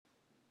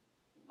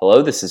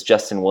Hello, this is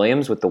Justin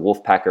Williams with the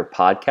Wolfpacker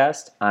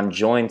Podcast. I'm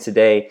joined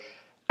today,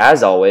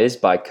 as always,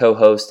 by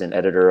co-host and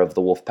editor of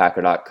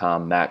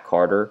thewolfpacker.com, Matt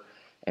Carter,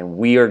 and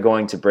we are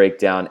going to break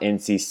down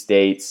NC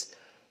State's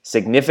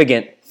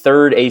significant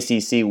third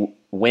ACC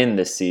win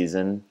this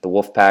season. The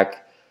Wolfpack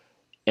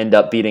end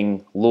up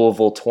beating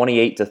Louisville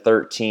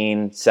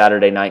 28-13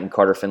 Saturday night in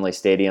Carter Finley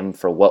Stadium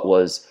for what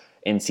was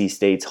NC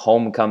State's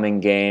homecoming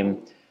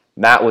game.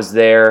 Matt was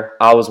there.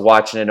 I was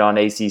watching it on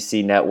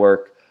ACC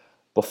Network.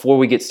 Before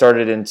we get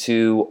started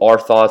into our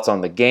thoughts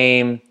on the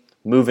game,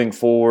 moving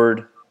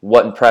forward,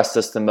 what impressed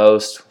us the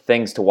most,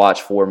 things to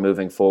watch for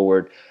moving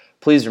forward,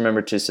 please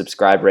remember to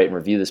subscribe, rate, and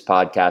review this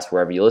podcast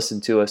wherever you listen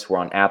to us. We're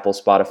on Apple,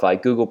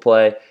 Spotify, Google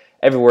Play.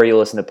 Everywhere you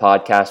listen to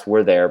podcasts,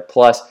 we're there.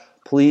 Plus,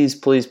 please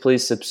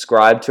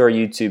subscribe to our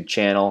YouTube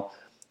channel.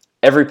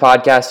 Every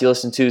podcast you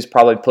listen to is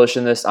probably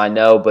pushing this, I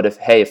know, but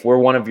if we're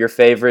one of your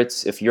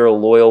favorites, if you're a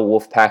loyal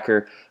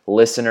Wolfpacker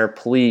listener,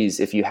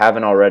 please, if you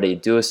haven't already,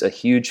 do us a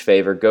huge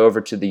favor. Go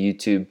over to the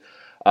YouTube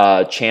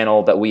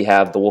channel that we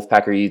have, the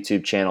Wolfpacker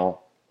YouTube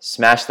channel.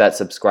 Smash that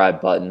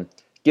subscribe button.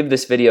 Give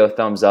this video a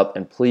thumbs up,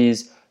 and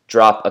please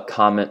drop a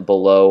comment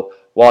below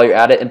while you're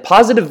at it. And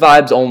positive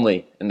vibes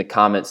only in the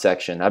comment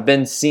section. I've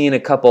been seeing a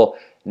couple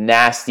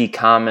nasty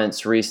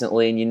comments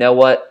recently, and you know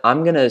what?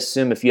 I'm going to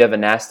assume if you have a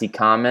nasty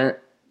comment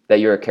that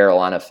you're a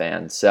Carolina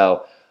fan.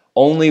 So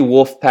only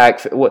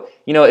Wolfpack,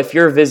 if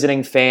you're a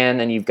visiting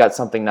fan and you've got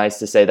something nice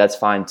to say, that's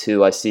fine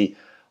too. I see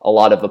a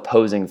lot of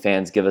opposing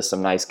fans give us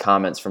some nice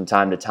comments from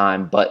time to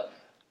time, but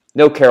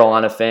no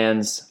Carolina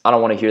fans. I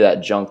don't want to hear that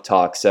junk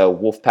talk. So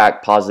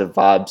Wolfpack positive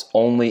vibes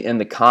only in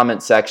the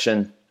comment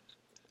section.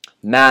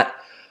 Matt,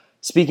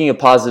 speaking of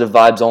positive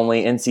vibes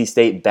only, NC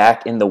State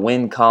back in the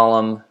win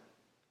column.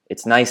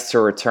 It's nice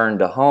to return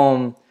to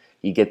home.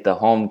 You get the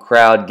home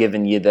crowd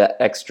giving you that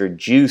extra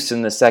juice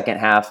in the second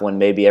half when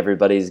maybe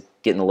everybody's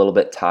getting a little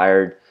bit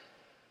tired.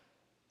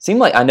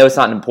 Seemed like, I know it's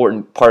not an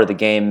important part of the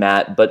game,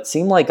 Matt, but it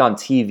seemed like on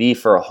TV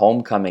for a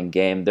homecoming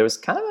game, there was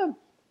kind of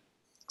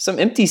some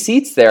empty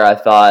seats there, I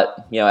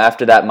thought.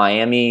 After that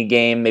Miami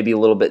game, maybe a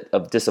little bit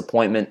of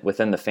disappointment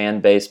within the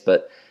fan base.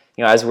 But,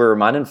 as we were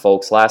reminding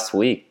folks last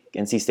week,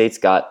 NC State's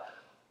got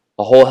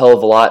a whole hell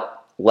of a lot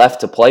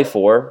left to play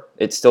for.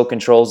 It still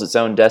controls its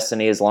own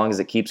destiny as long as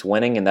it keeps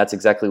winning, and that's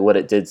exactly what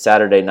it did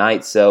Saturday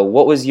night. So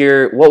what was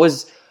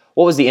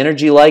the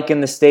energy like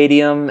in the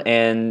stadium,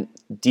 and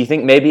do you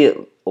think maybe it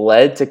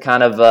led to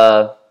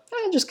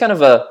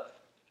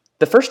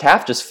the first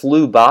half just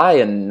flew by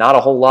and not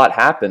a whole lot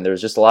happened? There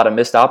was just a lot of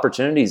missed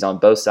opportunities on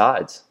both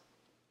sides.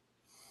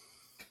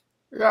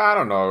 Yeah, I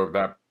don't know if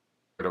that.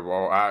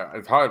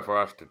 It's hard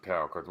for us to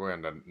tell because we're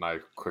in the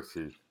nice,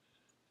 cushy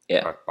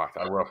spot.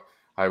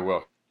 I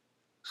will.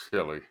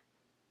 Chilly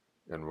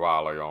in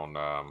Raleigh on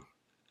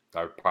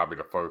that was probably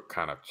the first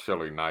kind of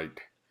chilly night.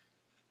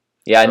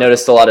 Yeah, I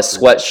noticed a lot of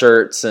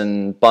sweatshirts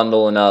and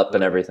bundling up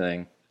and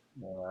everything.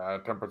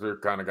 Temperature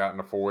kind of got in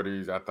the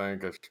 40s, I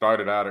think. It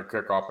started out at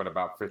kickoff at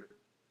about 50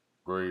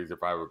 degrees,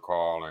 if I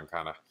recall, and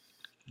kind of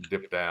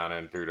dipped down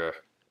into the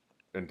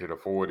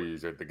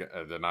 40s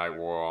as the night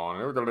wore on.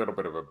 There was a little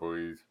bit of a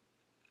breeze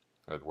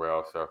as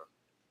well, so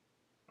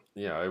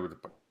it was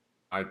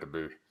a night to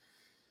be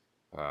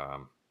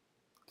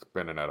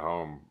spending at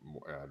home,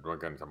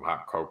 drinking some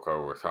hot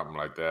cocoa or something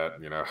like that,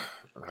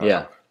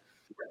 Yeah.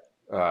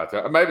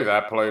 So maybe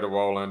that played a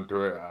role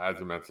into it. As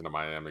you mentioned, the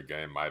Miami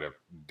game might have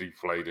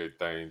deflated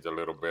things a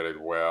little bit as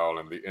well,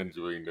 and the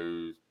injury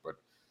news. But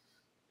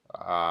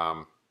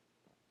I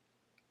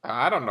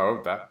don't know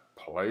if that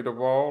played a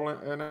role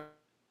in it.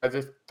 I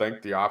just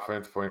think the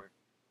offense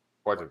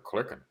wasn't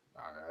clicking.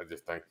 I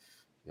just think,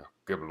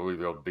 give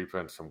Louisville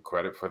defense some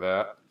credit for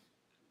that.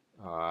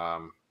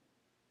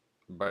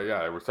 But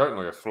yeah, it was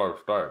certainly a slow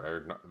start.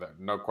 There's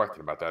no question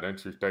about that.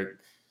 NC State,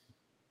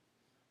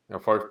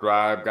 first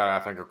drive got,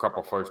 I think, a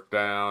couple first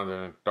downs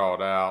and then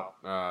stalled out.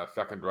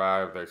 Second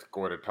drive, they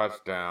scored a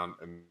touchdown,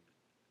 and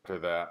to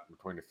that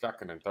between the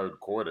second and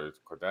third quarters,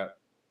 because that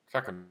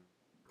second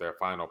their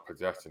final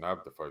possession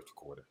of the first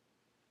quarter.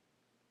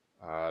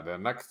 The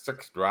next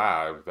 6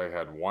 drives, they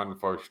had 1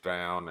 first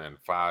down and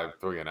 5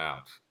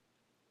 3-and-outs,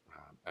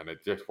 and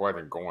it just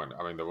wasn't going.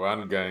 I mean, the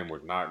run game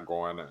was not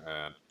going,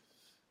 and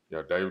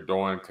Dave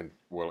Doeren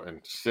will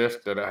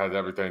insist that it has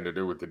everything to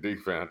do with the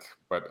defense,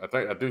 but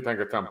I do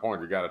think at some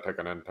point you got to take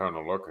an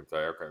internal look and say,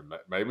 okay,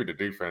 maybe the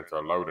defense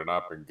are loading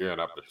up and gearing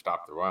up to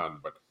stop the run,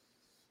 but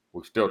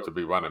we still to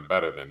be running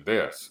better than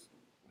this,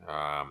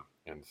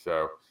 and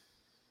so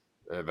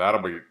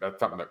that's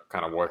something that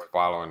kind of worth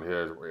following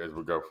here as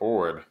we go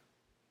forward.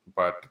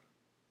 But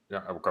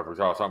because we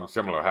saw something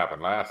similar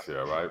happen last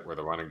year, right, where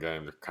the running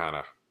game just kind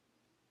of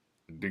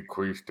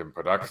decreased in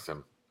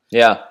production.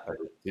 Yeah, as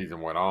the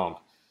season went on.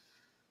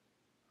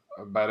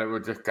 But it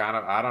was just kind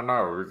of, I don't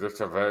know, it was just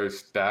a very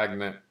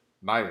stagnant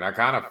night. And I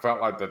kind of felt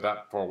like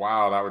that for a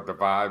while, that was the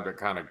vibe that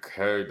kind of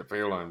carried the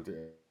feeling.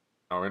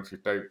 NC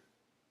State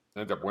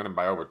ended up winning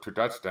by over 2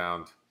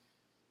 touchdowns.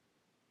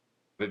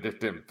 It just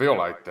didn't feel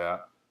like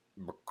that.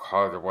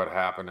 because of what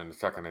happened in the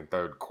second and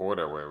third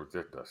quarter, where it was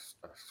just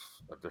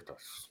a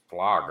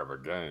slog of a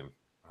game.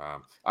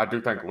 I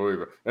do think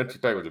Louisville, NC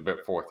State was a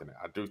bit fortunate.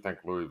 I do think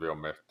Louisville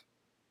missed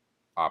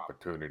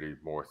opportunity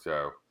more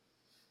so,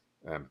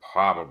 and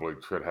probably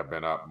should have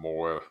been up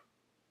more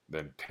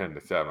than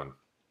 10-7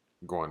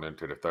 going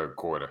into the third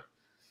quarter.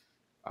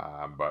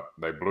 But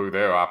they blew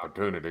their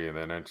opportunity, and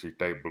then NC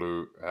State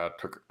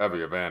took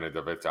every advantage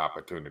of its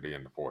opportunity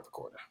in the fourth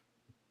quarter.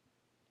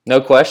 No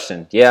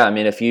question. Yeah, I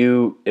mean, if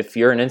you're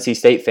an NC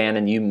State fan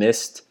and you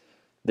missed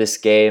this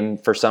game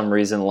for some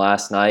reason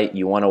last night,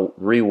 you want to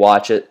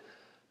rewatch it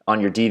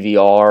on your DVR,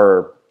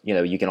 or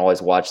you can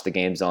always watch the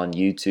games on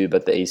YouTube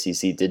at the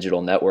ACC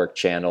Digital Network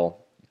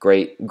channel.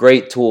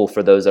 Great tool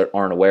for those that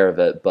aren't aware of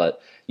it.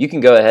 But you can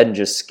go ahead and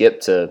just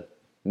skip to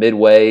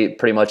midway,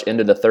 pretty much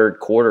into the third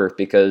quarter,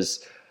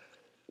 because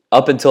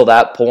up until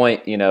that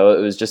point, it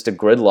was just a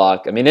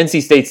gridlock. I mean,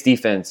 NC State's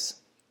defense,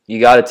 you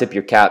got to tip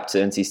your cap to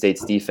NC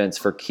State's defense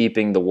for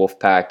keeping the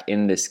Wolfpack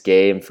in this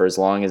game for as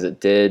long as it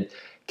did,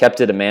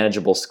 kept it a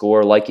manageable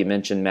score. Like you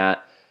mentioned,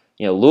 Matt,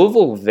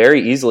 Louisville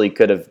very easily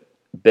could have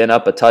been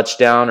up a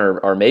touchdown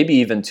or maybe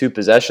even two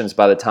possessions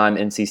by the time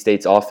NC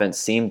State's offense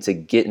seemed to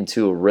get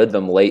into a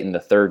rhythm late in the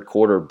third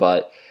quarter.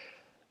 But,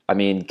 I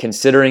mean,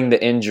 considering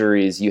the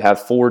injuries, you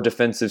have 4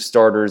 defensive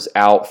starters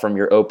out from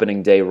your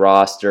opening day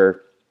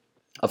roster.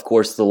 Of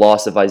course, the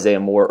loss of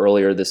Isaiah Moore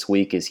earlier this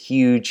week is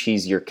huge.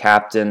 He's your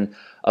captain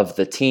of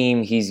the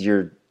team. He's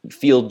your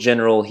field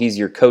general. He's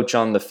your coach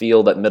on the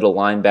field at middle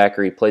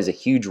linebacker. He plays a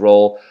huge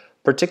role,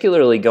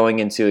 particularly going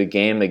into a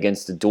game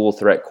against a dual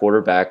threat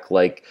quarterback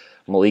like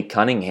Malik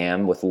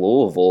Cunningham with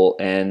Louisville.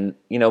 And,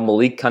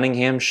 Malik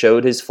Cunningham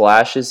showed his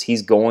flashes.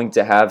 He's going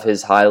to have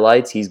his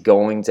highlights. He's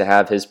going to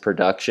have his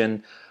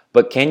production.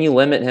 But can you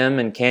limit him,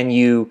 and can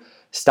you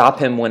stop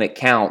him when it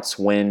counts,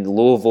 when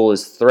Louisville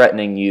is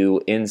threatening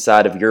you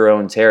inside of your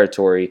own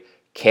territory?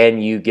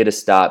 Can you get a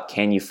stop?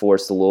 Can you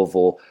force the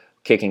Louisville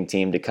kicking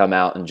team to come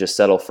out and just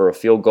settle for a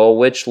field goal,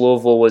 which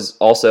Louisville was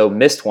also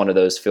missed one of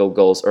those field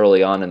goals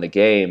early on in the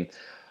game?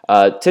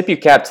 Tip your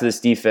cap to this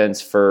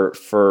defense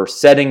for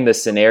setting the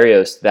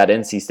scenarios that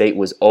NC State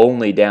was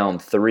only down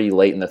 3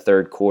 late in the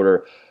third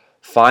quarter.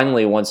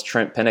 Finally, once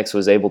Trent Penix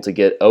was able to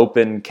get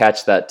open,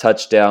 catch that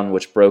touchdown,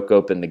 which broke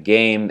open the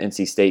game,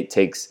 NC State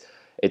takes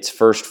its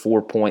first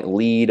 4-point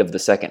lead of the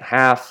second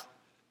half.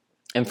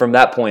 And from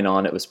that point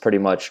on, it was pretty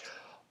much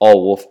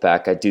all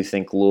Wolfpack. I do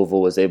think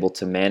Louisville was able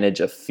to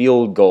manage a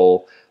field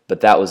goal, but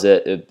that was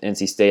it.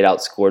 NC State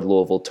outscored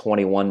Louisville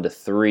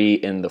 21-3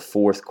 in the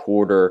fourth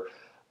quarter.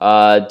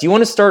 Do you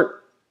want to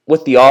start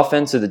with the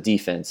offense or the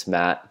defense,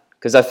 Matt?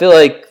 Because I feel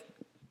like...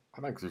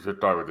 I think you should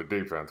start with the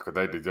defense because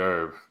they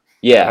deserve...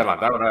 Yeah. Headline.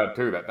 That would add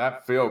to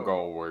that field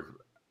goal was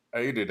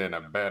aided and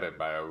abetted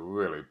by a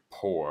really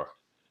poor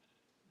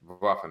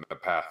roughing the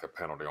passer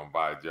penalty on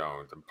Vi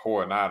Jones, and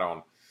poor not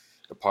on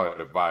the part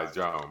of Vi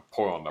Jones,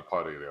 poor on the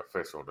part of the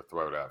official to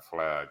throw that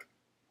flag.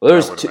 Well, there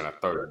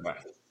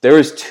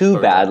was two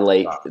bad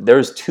late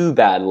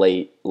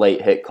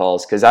hit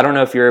calls, because I don't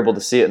know if you're able to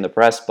see it in the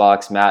press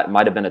box, Matt. It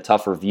might have been a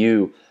tougher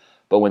view,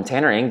 but when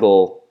Tanner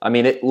Engel,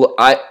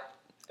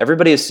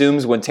 everybody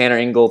assumes when Tanner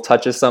Engel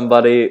touches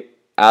somebody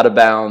out of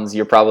bounds,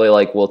 you're probably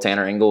like, well,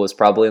 Tanner Engel was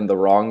probably in the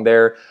wrong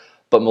there.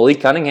 But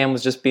Malik Cunningham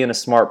was just being a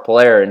smart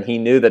player, and he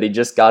knew that he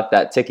just got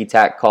that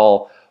ticky-tack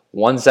call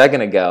 1 second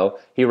ago.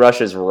 He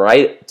rushes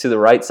right to the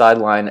right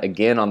sideline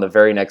again on the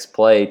very next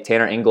play.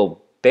 Tanner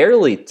Engel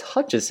barely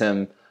touches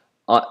him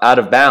out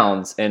of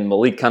bounds, and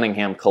Malik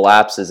Cunningham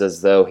collapses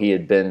as though he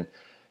had been,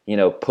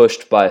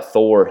 pushed by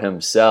Thor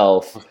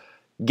himself.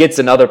 Gets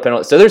another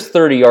penalty. So there's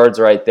 30 yards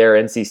right there.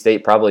 NC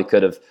State probably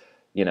could have,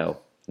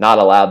 not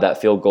allowed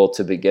that field goal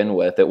to begin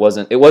with. It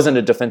wasn't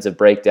a defensive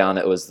breakdown.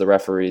 It was the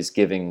referees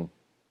giving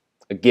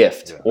a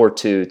gift or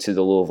two to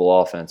the Louisville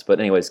offense. But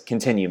anyways,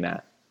 continue,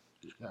 Matt.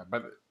 Yeah,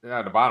 but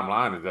the bottom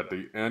line is at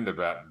the end of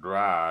that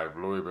drive,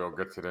 Louisville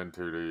gets it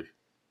into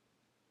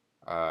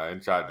the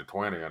inside the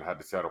 20 and had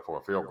to settle for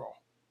a field goal.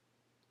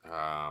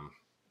 And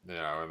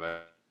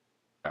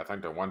I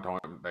think at one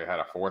time they had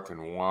a 4th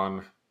and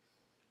 1,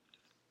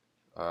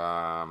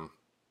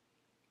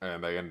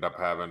 and they ended up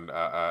having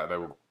they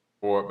were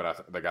for it,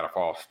 but they got a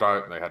false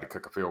start and they had to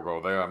kick a field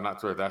goal there. I'm not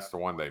sure if that's the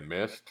one they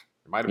missed.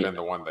 It might have been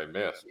the one they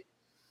missed.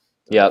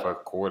 Yeah. The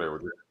first quarter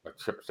was a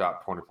chip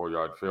shot,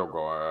 24-yard field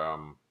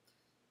goal.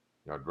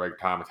 Drake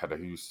Thomas had a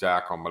huge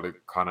sack on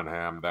Malik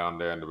Cunningham down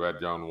there in the red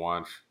zone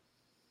once.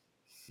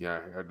 Yeah,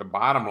 the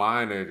bottom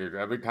line is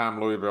every time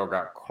Louisville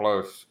got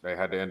close, they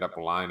had to end up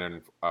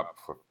lining up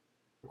for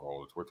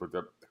goals, which was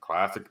the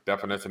classic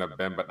definition of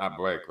bend but not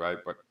break, right?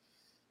 But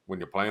when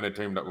you're playing a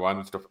team that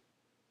runs the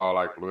ball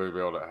like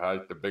Louisville, that has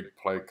the big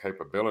play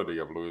capability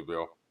of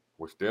Louisville,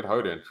 which did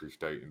hurt NC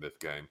State in this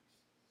game,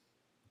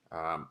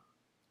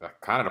 that's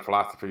kind of the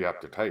philosophy you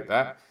have to take.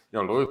 That,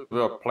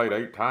 Louisville played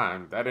 8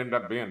 times. That ended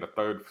up being the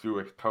 3rd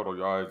fewest total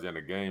yards in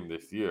a game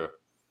this year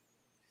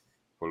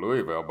for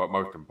Louisville. But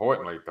most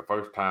importantly, the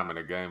first time in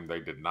a game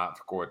they did not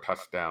score a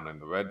touchdown in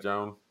the red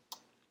zone.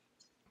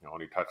 The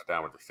only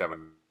touchdown was a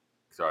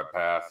 7-yard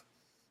pass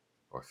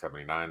or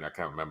 79. I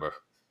can't remember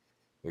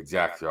the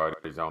exact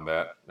yardage on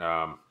that.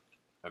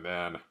 And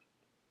then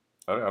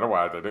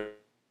otherwise, they did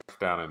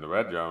touchdown in the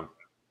red zone,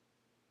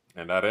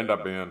 and that ended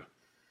up being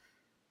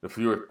the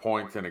fewest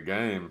points in a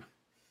game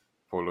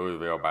for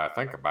Louisville by, I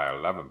think, by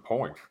 11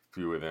 points,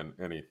 fewer than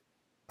any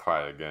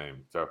prior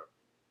game. So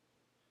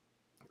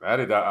that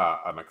is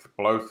an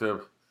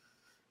explosive,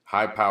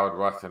 high-powered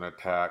rushing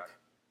attack,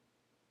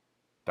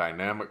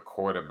 dynamic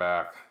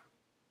quarterback,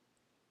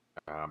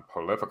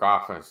 prolific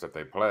offense that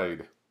they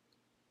played.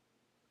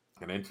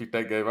 And NC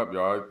State gave up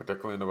yards,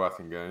 particularly in the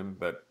rushing game.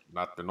 That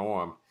not the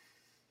norm,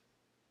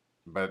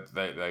 but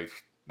they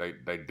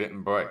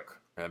didn't break,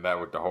 and that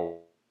was the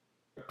whole.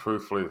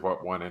 Truthfully,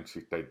 what won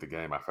NC State the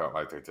game. I felt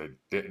like they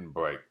didn't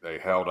break. They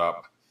held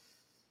up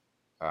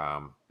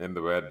in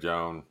the red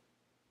zone,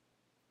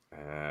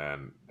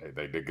 and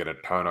they did get a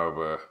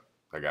turnover.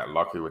 They got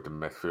lucky with the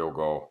missed field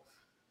goal.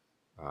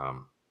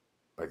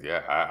 But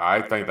yeah,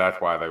 I think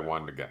that's why they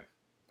won the game.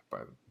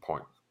 By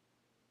points.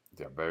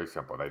 Yeah, very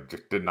simple. They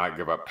just did not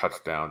give up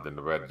touchdowns in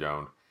the red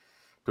zone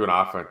to an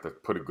offense that's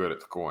pretty good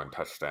at scoring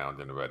touchdowns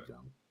in the red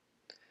zone.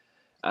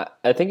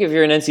 I think if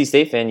you're an NC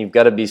State fan, you've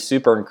got to be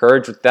super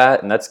encouraged with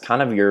that, and that's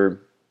kind of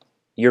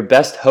your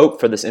best hope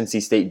for this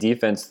NC State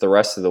defense the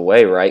rest of the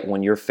way, right?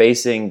 When you're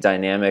facing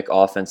dynamic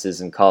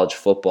offenses in college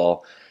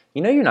football,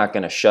 you know you're not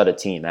going to shut a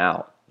team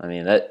out. I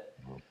mean,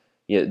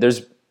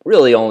 there's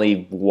really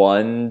only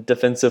one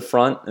defensive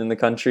front in the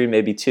country,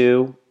 maybe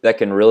two, that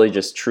can really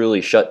just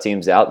truly shut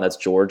teams out, and that's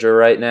Georgia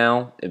right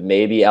now. It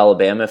may be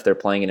Alabama if they're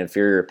playing an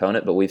inferior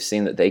opponent, but we've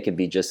seen that they can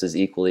be just as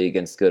equally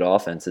against good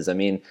offenses. I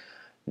mean,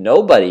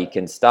 nobody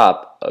can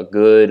stop a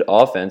good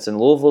offense, and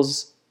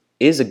Louisville's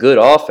is a good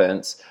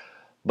offense,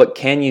 but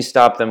can you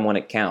stop them when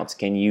it counts?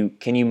 Can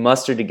you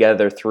muster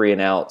together 3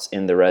 and outs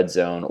in the red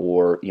zone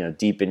or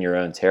deep in your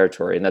own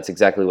territory? And that's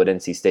exactly what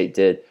NC State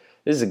did.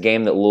 This is a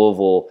game that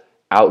Louisville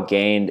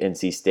outgained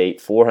NC State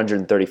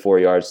 434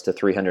 yards to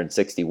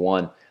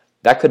 361.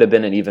 That could have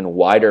been an even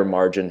wider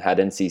margin had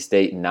NC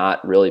State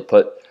not really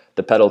put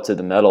the pedal to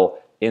the metal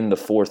in the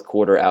fourth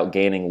quarter,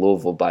 outgaining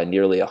Louisville by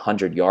nearly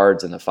 100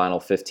 yards in the final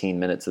 15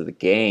 minutes of the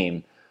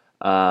game.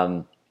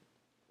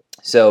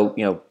 So,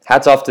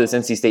 hats off to this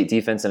NC State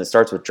defense, and it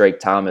starts with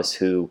Drake Thomas,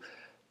 who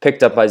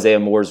picked up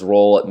Isaiah Moore's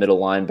role at middle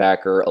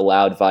linebacker,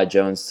 allowed Vi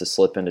Jones to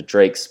slip into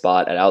Drake's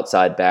spot at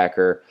outside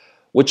backer,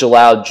 which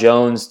allowed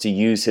Jones to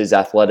use his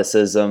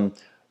athleticism,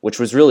 which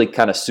was really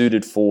kind of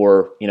suited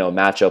for, a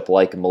matchup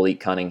like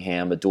Malik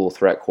Cunningham, a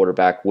dual-threat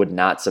quarterback. Would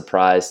not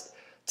surprise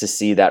to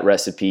see that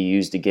recipe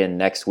used again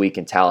next week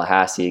in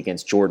Tallahassee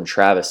against Jordan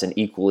Travis, an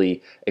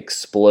equally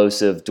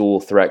explosive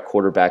dual-threat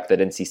quarterback that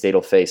NC State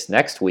will face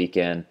next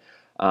weekend.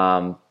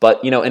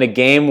 But, in a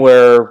game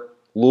where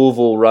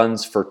Louisville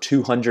runs for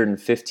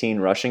 215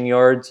 rushing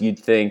yards, you'd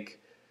think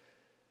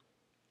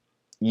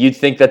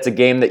that's a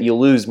game that you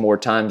lose more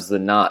times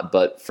than not.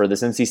 But for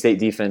this NC State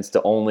defense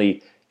to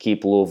only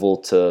keep Louisville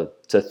to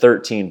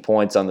 13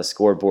 points on the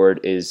scoreboard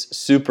is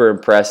super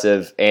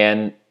impressive.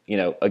 And,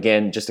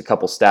 again, just a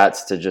couple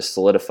stats to just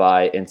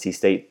solidify NC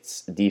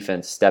State's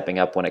defense stepping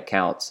up when it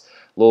counts.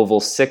 Louisville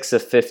 6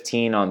 of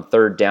 15 on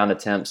third down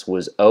attempts,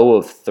 was 0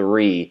 of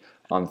 3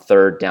 on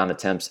third down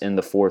attempts in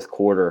the fourth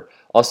quarter.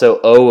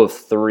 Also 0 of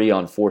 3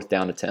 on fourth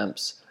down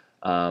attempts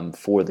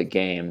for the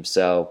game.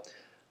 So,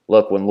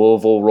 look, when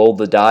Louisville rolled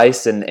the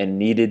dice and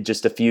needed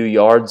just a few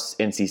yards,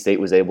 NC State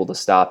was able to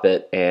stop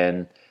it.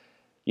 And,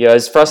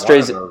 as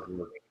frustrating. I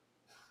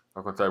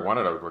was going to say one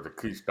of those was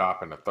a key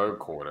stop in the third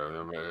quarter.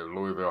 I mean,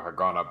 Louisville had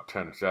gone up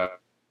 10-7.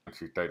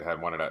 NC State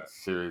had one of that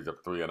series of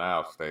 3 and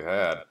outs they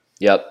had.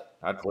 Yep.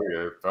 I tell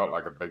you, it felt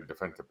like a big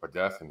defensive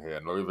possession here.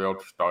 And Louisville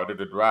started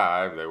the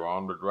drive. They were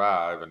on the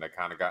drive, and they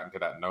kind of got into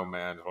that no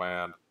man's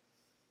land,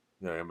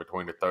 in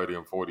between the 30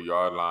 and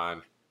 40-yard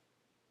line.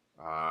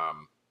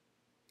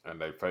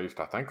 And they faced,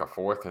 I think, a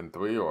 4th and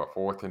 3 or a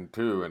 4th and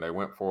 2, and they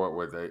went for it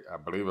with I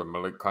believe, a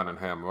Malik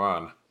Cunningham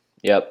run.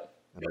 Yep.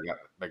 And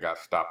they got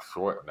stopped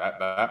short.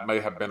 That may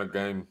have been a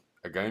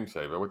game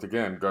saver, which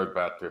again goes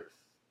back to,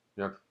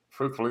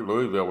 truthfully,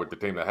 Louisville was the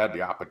team that had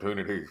the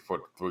opportunity for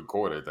 3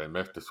 quarters. They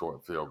missed a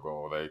short field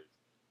goal.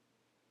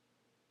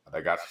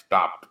 They got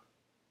stopped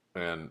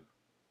in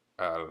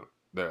the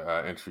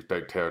NC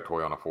State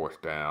territory on a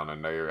 4th down,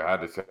 and they had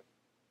to set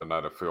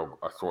another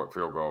a short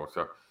field goal.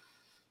 So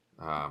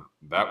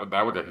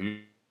that was a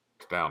huge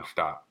down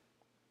stop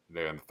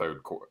there in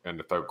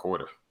the third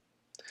quarter.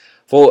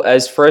 Well,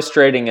 as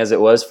frustrating as it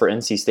was for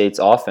NC State's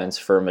offense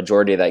for a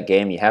majority of that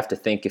game, you have to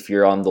think if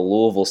you're on the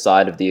Louisville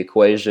side of the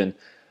equation,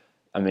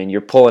 I mean,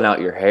 you're pulling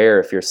out your hair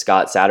if you're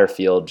Scott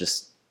Satterfield.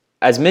 Just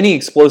as many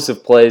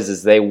explosive plays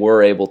as they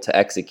were able to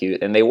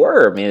execute, and they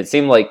were. I mean, it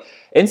seemed like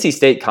NC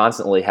State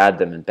constantly had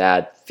them in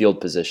bad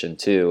field position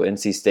too.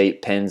 NC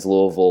State pins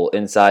Louisville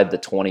inside the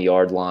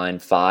 20-yard line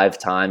 5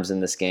 times in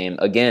this game.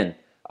 Again,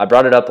 I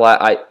brought it up.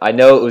 I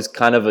know it was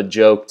kind of a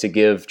joke to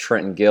give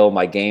Trenton Gill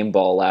my game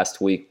ball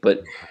last week,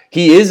 but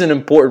he is an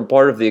important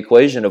part of the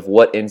equation of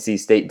what NC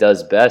State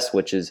does best,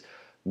 which is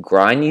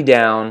grind you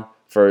down,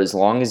 for as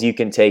long as you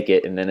can take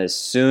it, and then as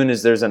soon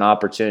as there's an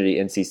opportunity,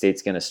 NC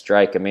State's going to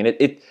strike. I mean,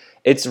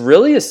 it's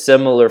really a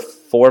similar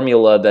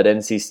formula that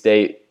NC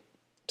State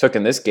took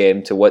in this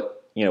game to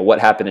what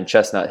happened in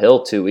Chestnut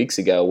Hill 2 weeks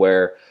ago,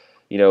 where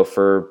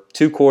for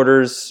 2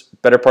 quarters,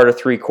 better part of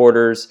 3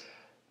 quarters,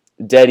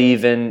 dead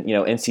even.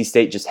 NC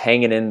State just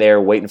hanging in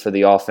there, waiting for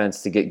the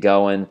offense to get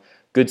going.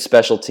 Good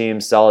special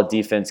teams, solid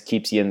defense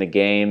keeps you in the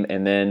game,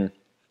 and then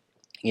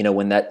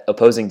when that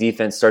opposing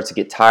defense starts to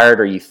get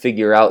tired or you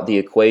figure out the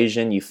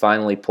equation, you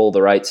finally pull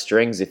the right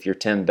strings. If you're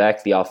Tim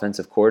Beck, the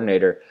offensive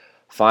coordinator,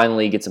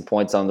 finally get some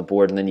points on the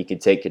board, and then you can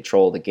take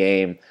control of the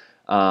game.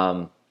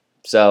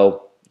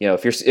 So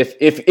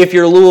if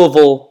you're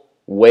Louisville,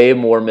 way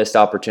more missed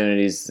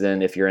opportunities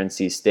than if you're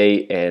NC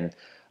State, and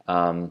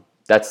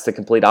that's the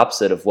complete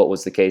opposite of what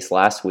was the case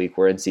last week,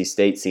 where NC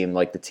State seemed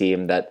like the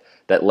team that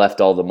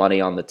left all the money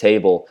on the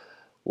table.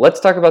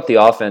 Let's talk about the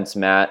offense,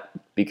 Matt,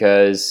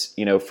 because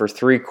for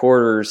 3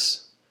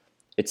 quarters,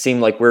 it seemed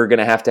like we were going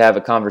to have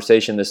a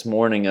conversation this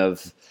morning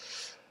of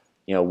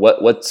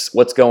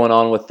what's going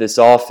on with this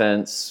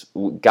offense.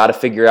 We got to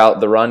figure out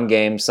the run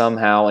game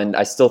somehow, and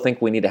I still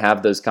think we need to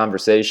have those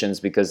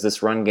conversations because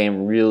this run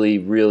game really,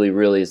 really,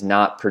 really is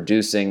not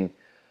producing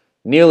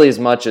nearly as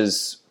much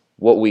as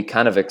what we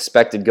kind of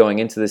expected going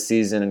into the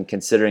season, and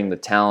considering the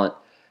talent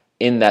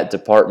in that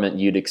department,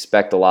 you'd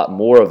expect a lot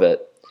more of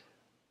it.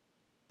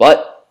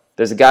 But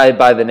there's a guy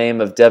by the name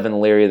of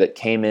Devin Leary that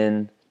came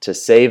in to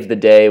save the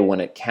day when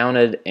it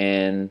counted,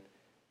 and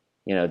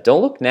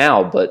don't look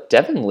now, but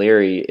Devin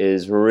Leary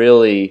is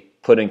really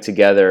putting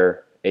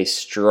together a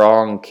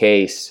strong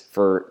case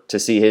to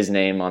see his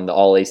name on the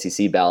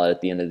All-ACC ballot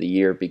at the end of the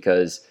year,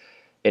 because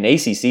in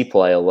ACC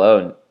play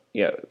alone,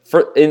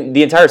 in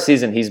the entire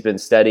season he's been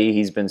steady,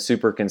 he's been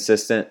super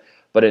consistent,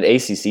 but in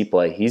ACC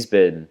play he's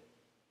been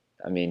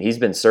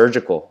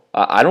surgical.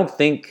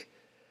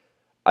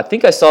 I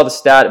think I saw the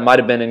stat. It might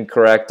have been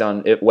incorrect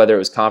on whether it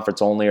was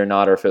conference only or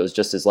not, or if it was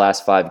just his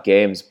last 5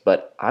 games.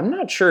 But I'm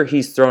not sure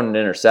he's thrown an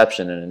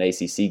interception in an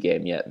ACC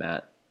game yet,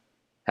 Matt.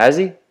 Has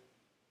he?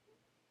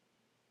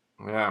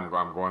 Yeah,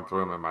 I'm going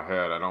through him in my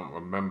head. I don't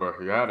remember.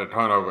 He had a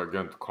turnover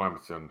against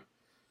Clemson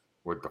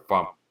with the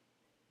fumble.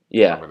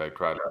 Yeah. They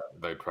tried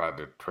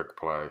the trick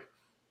play.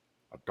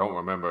 I don't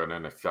remember an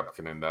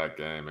interception in that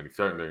game, and he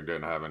certainly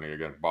didn't have any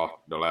against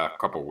Boston the last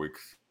couple of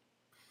weeks.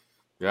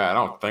 Yeah, I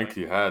don't think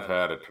he has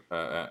had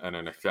an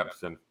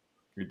interception.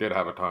 He did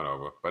have a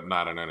turnover, but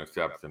not an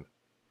interception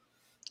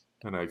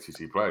in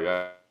ACC play.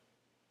 Yeah,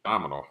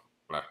 phenomenal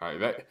last night.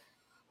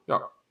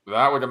 That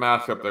was a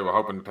matchup they were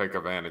hoping to take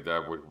advantage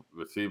of with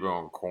receiver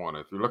on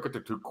corners. You look at the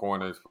 2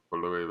 corners for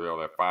Louisville,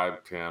 they're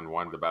 5'10",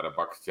 one's about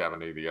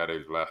 $170, the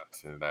other's less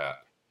than that.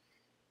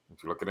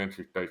 If you look at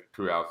NC State's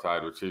 2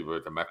 outside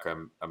receivers,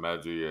 Emeka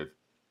Emeji is,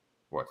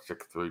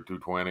 6'3",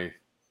 220.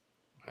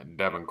 And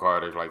Devin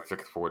Carter's like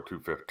 6'4",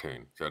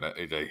 215. So that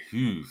is a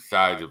huge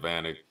size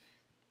advantage.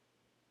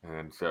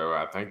 And so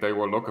I think they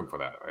were looking for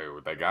that.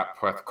 They got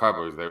press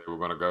covers. They were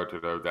going to go to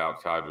those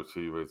outside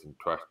receivers and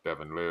trust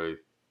Devin Leary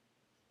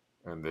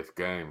in this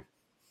game.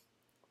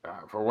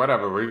 For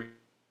whatever reason,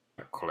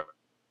 it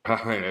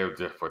was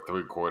just for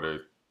 3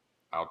 quarters,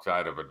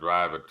 outside of a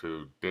drive or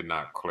 2, did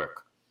not click.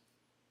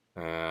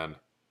 And,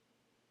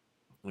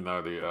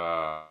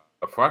 the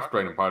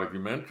frustrating part, as you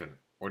mentioned,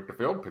 with the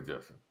field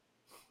position.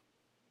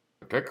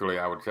 Particularly,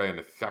 I would say in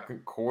the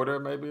second quarter,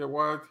 maybe it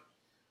was.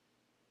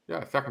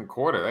 Yeah, second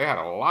quarter, they had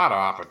a lot of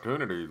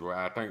opportunities where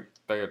I think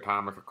Thea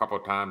Thomas a couple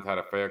of times had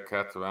a fair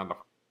catch around the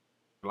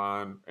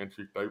line,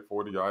 NC State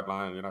 40-yard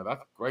line.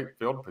 That's great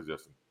field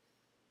position.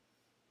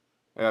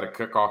 They had a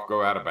kickoff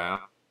go out of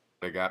bounds.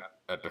 They got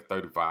at the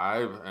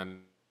 35,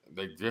 and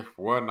they just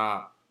were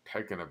not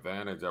taking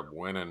advantage of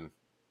winning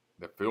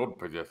the field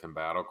position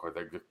battle because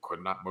they just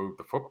could not move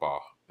the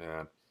football.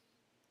 And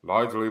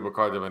largely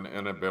because of an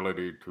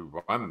inability to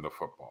run the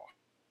football.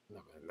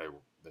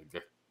 They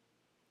just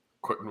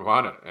couldn't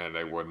run it, and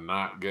they were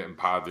not getting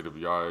positive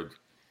yards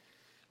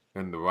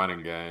in the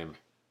running game.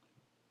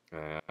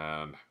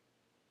 And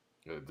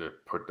it just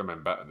put them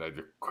in back. They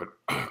just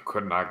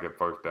could not get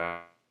first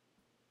down.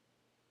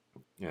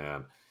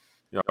 And,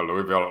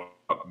 Louisville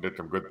did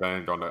some good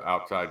things on the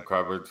outside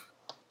coverage,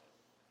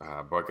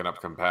 breaking up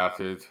some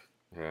passes.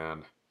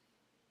 And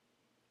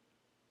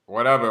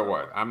whatever it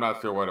was, I'm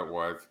not sure what it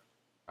was.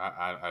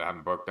 I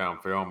haven't broke down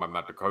film. I'm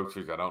not the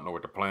coaches. I don't know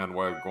what the plan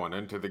was going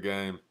into the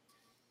game.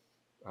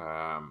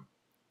 I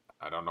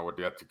don't know what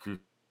the execution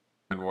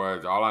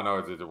was. All I know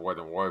is that it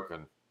wasn't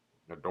working.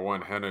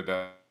 Doran hinted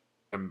that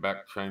Tim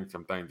Beck changed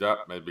some things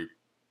up, maybe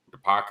the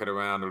pocket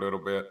around a little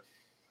bit,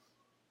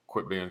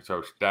 quit being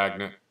so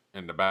stagnant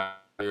in the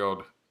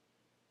backfield,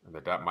 and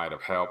that might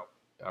have helped.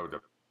 That was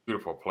a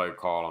beautiful play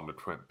call on the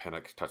Trent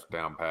Penix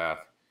touchdown pass.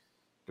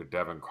 The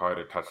Devin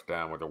Carter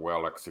touchdown was a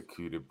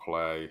well-executed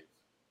play.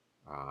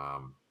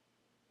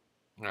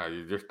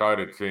 You just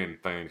started seeing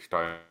things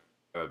start.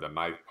 The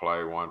nice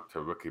play once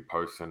to Ricky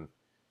Person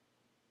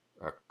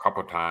a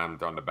couple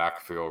times on the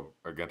backfield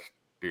against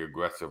the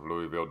aggressive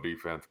Louisville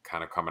defense,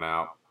 kind of coming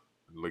out,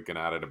 leaking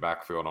out of the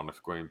backfield on the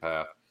screen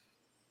pass.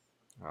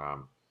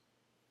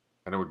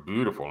 And it was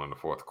beautiful in the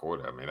fourth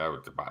quarter. I mean,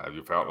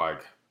 you felt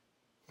like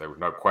there was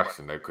no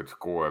question they could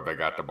score if they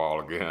got the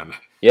ball again.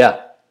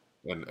 Yeah.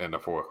 In the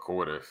fourth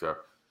quarter. So,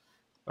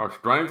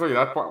 strangely,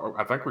 that's what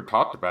I think we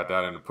talked about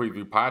that in the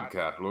preview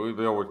podcast.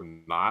 Louisville was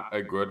not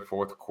a good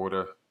fourth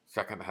quarter,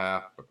 second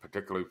half, but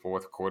particularly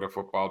fourth quarter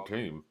football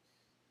team.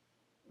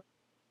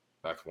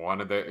 That's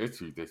one of their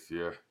issues this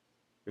year.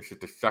 This is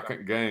the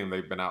second game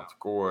they've been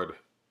outscored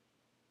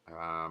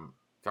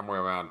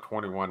somewhere around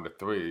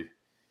 21-3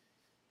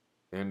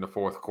 in the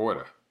fourth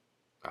quarter.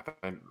 I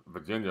think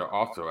Virginia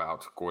also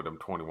outscored them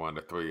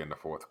 21-3 in the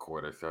fourth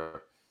quarter.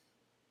 So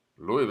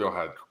Louisville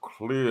has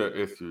clear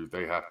issues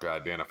they have to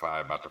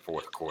identify about the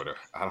fourth quarter.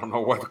 I don't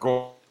know what's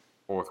going on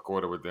fourth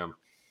quarter with them.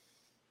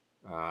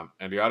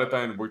 And the other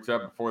thing we said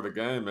before the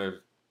game is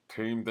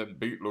teams that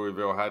beat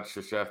Louisville had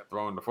success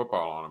throwing the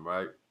football on them,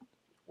 right?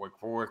 Wake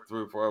Forest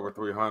threw for over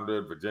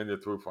 300. Virginia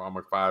threw for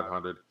almost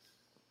 500.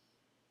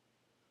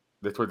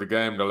 This was the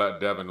game to let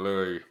Devin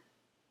Leary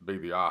be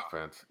the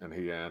offense, and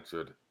he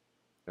answered.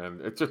 And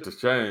it's just a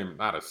shame,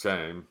 not a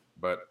shame,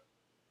 but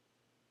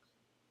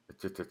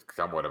it's just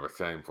somewhat of a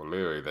shame for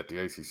Leary that the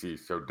ACC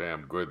is so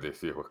damn good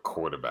this year with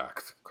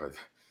quarterbacks. Because,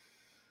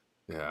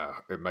 yeah,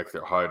 it makes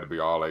it hard to be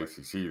all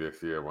ACC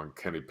this year when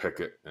Kenny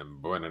Pickett and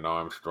Brennan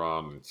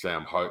Armstrong and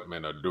Sam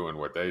Hartman are doing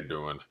what they're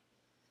doing.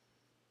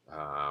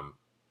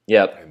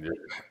 Yep. And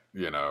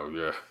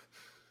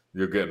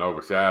you're getting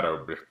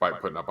overshadowed despite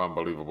putting up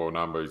unbelievable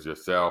numbers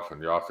yourself.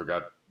 And you also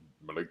got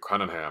Malik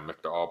Cunningham,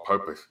 Mr.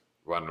 All-Purpose,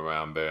 running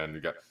around there. And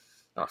you got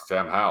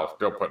Sam Howell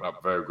still putting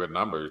up very good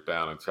numbers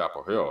down in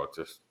Chapel Hill. It's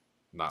just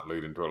not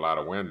leading to a lot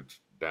of wins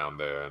down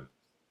there.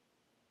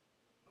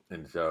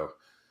 And so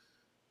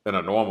in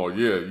a normal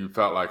year, you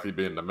felt like he'd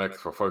be in the mix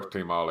for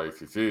first-team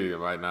All-ACC.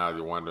 And right now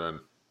you're wondering,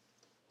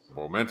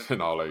 we'll mention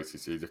All-ACC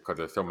just because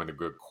there's so many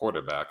good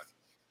quarterbacks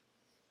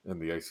in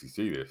the ACC this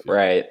year.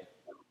 Right.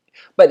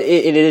 But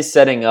it is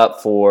setting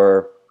up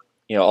for,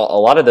 a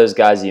lot of those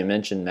guys you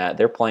mentioned, Matt,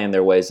 they're playing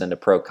their ways into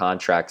pro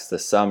contracts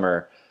this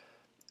summer.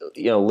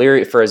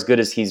 Leary, for as good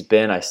as he's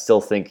been, I still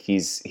think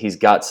he's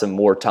got some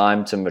more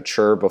time to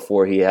mature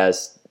before he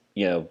has,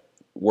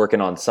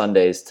 working on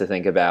Sundays to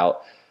think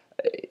about.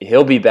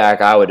 He'll be back,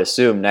 I would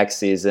assume, next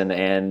season,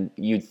 and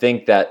you'd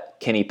think that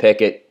Kenny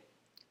Pickett,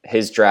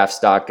 his draft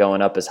stock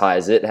going up as high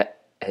as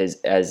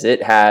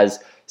it has,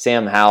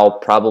 Sam Howell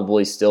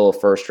probably still a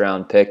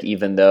first-round pick,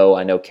 even though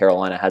I know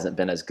Carolina hasn't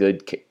been as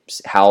good.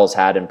 Howell's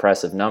had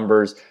impressive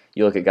numbers.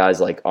 You look at guys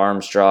like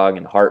Armstrong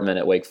and Hartman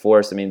at Wake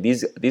Forest. I mean,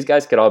 these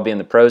guys could all be in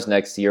the pros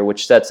next year,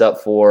 which sets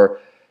up for,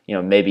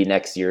 maybe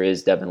next year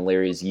is Devin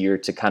Leary's year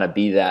to kind of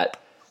be that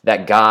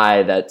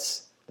guy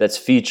that's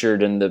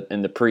featured in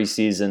the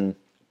preseason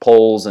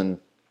polls, and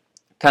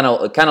kind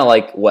of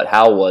like what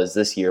Howell was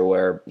this year,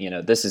 where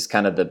this is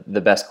kind of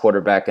the best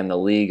quarterback in the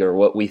league, or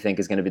what we think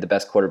is going to be the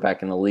best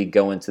quarterback in the league,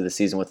 go into the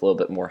season with a little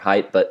bit more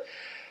hype. But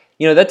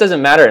that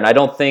doesn't matter, and I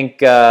don't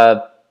think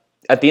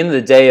at the end of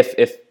the day,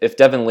 if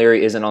Devin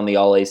Leary isn't on the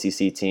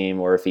All-ACC team,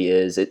 or if he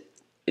is, it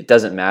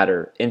doesn't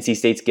matter. NC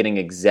State's getting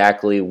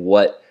exactly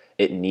what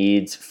it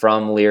needs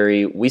from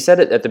Leary. We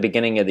said it at the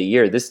beginning of the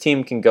year. This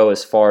team can go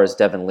as far as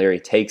Devin Leary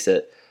takes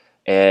it.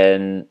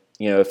 And,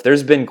 if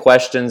there's been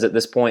questions at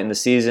this point in the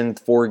season,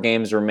 4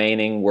 games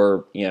remaining,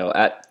 we're,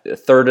 at a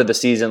third of the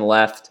season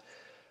left.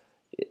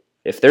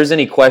 If there's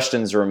any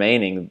questions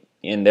remaining,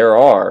 and there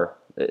are,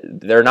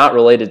 they're not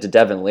related to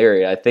Devin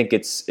Leary. I think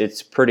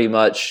it's pretty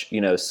much,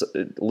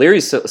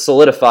 Leary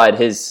solidified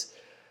his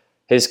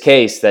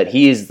case that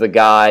he's the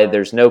guy.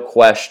 There's no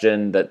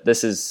question that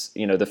this is,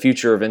 the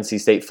future of NC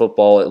State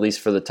football, at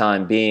least for the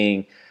time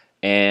being.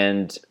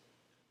 And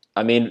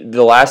I mean,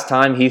 the last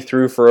time he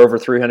threw for over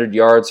 300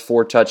 yards,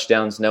 4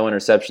 touchdowns, no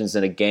interceptions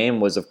in a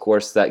game was, of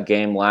course, that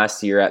game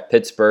last year at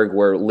Pittsburgh,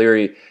 where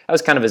Leary, that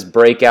was kind of his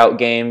breakout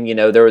game.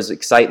 There was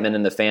excitement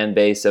in the fan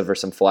base over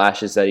some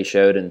flashes that he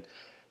showed in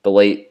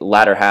the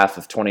latter half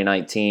of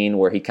 2019,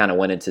 where he kind of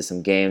went into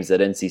some games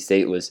that NC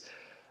State was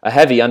a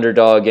heavy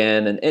underdog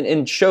in,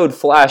 and showed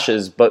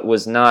flashes, but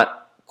was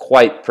not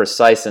quite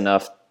precise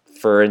enough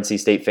for NC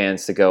State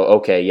fans to go,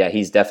 okay, yeah,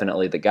 he's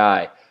definitely the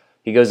guy.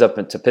 He goes up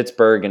into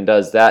Pittsburgh and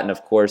does that, and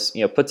of course,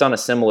 puts on a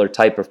similar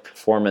type of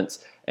performance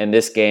in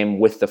this game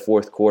with the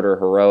fourth quarter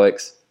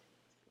heroics.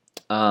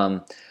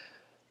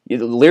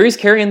 Leary's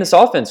carrying this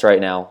offense right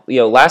now.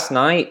 Last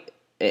night,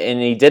 and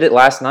he did it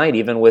last night,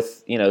 even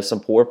with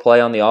some poor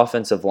play on the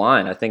offensive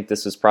line. I think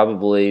this was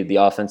probably the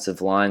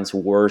offensive line's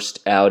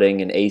worst outing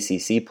in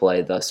ACC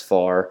play thus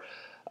far.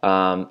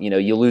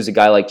 You lose a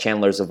guy like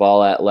Chandler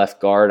Zavala at left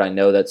guard. I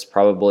know that's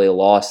probably a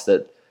loss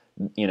that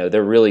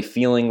they're really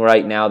feeling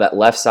right now. That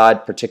left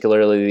side,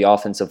 particularly the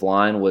offensive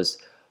line, was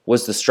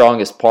the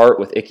strongest part,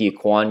 with Ike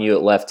Ekwonu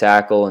at left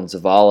tackle and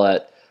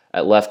Zavala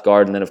at left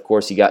guard. And then, of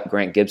course, you got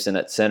Grant Gibson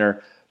at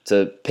center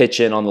to pitch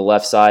in on the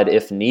left side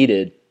if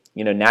needed.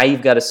 Now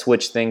you've got to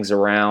switch things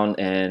around,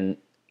 and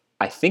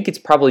I think it's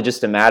probably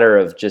just a matter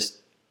of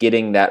just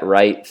getting that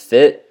right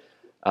fit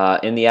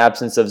in the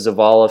absence of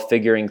Zavala,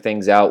 figuring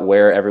things out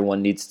where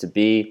everyone needs to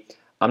be.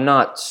 I'm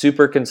not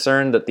super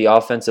concerned that the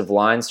offensive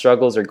line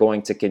struggles are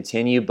going to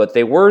continue, but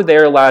they were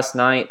there last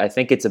night. I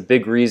think it's a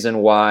big reason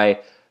why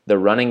the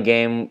running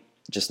game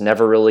just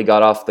never really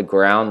got off the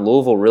ground.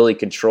 Louisville really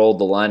controlled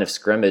the line of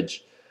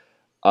scrimmage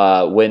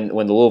when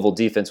the Louisville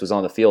defense was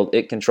on the field.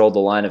 It controlled the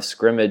line of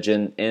scrimmage,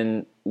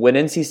 and when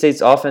NC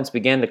State's offense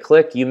began to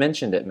click, you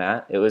mentioned it,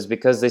 Matt. It was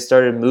because they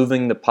started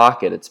moving the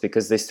pocket. It's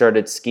because they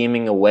started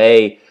scheming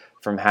away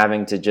from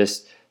having to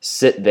just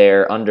sit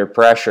there under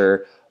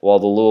pressure while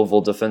the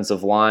Louisville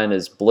defensive line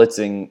is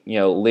blitzing,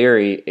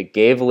 Leary. It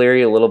gave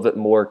Leary a little bit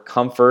more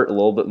comfort, a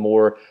little bit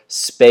more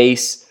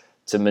space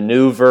to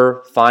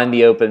maneuver, find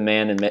the open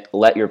man, and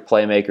let your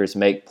playmakers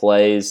make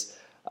plays.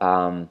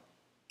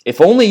 If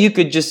only you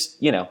could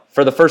just,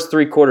 for the first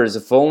 3 quarters,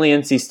 if only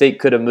NC State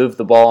could have moved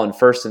the ball on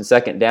first and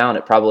second down,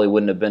 it probably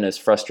wouldn't have been as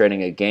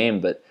frustrating a game.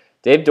 But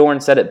Dave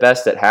Dorn said it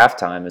best at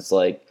halftime. It's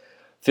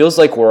feels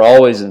like we're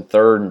always in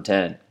 3rd and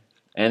 10.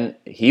 And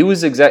he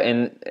was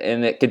and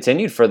it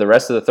continued for the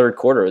rest of the third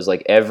quarter. It was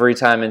like every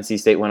time NC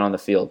State went on the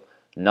field,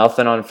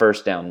 nothing on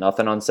first down,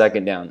 nothing on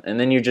second down. And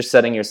then you're just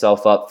setting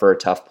yourself up for a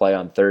tough play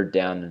on 3rd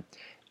down. And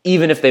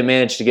even if they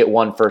managed to get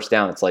 1 first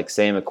down, it's like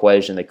same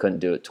equation. They couldn't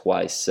do it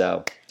twice.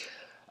 So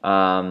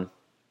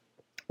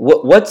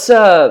what's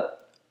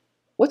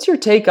your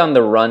take on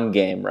the run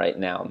game right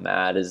now,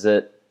 Matt? Is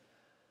it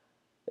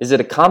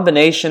a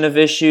combination of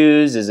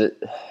issues? Is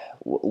it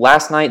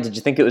last night? Did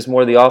you think it was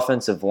more the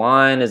offensive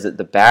line? Is it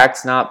the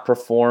backs not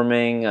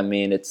performing? I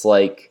mean, it's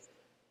like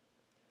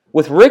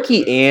with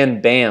Ricky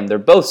and Bam, they're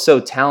both so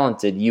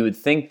talented. You would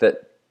think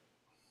that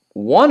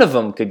one of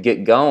them could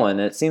get going.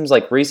 And it seems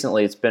like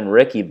recently it's been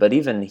Ricky, but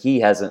even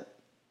he hasn't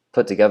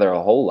put together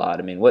a whole lot.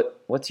 I mean,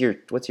 what's your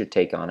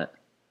take on it?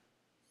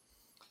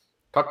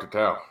 Tough to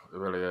tell. It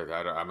really is.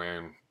 I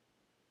mean,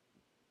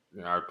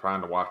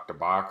 trying to watch the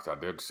box. I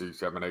did see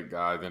 7, 8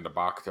 guys in the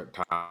box at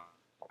time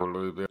for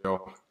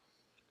Louisville.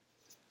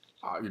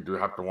 You do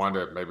have to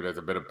wonder if maybe there's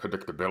a bit of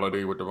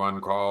predictability with the run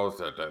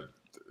calls. I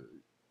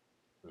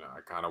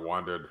kind of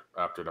wondered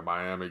after the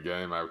Miami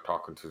game. I was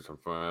talking to some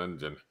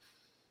friends and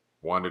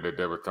wondered if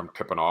there was some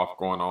tipping off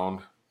going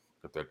on,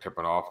 if they're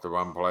tipping off the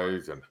run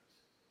plays, and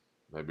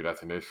maybe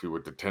that's an issue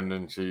with the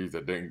tendencies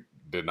that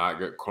did not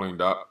get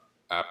cleaned up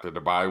after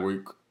the bye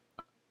week.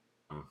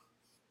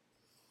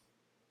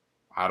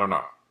 I don't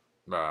know.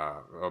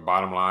 The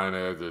bottom line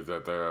is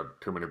that there are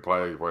too many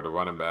plays where the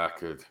running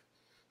back is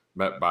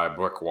met by a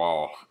brick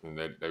wall, and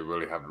they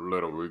really have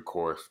little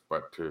recourse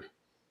but to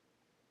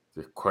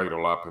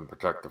cradle up and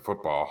protect the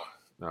football.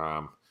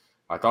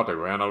 I thought they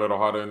ran a little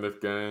harder in this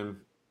game,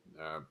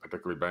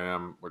 particularly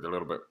Bam with a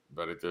little bit,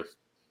 but it just,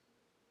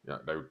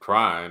 they were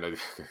trying.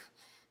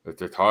 It's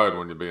just hard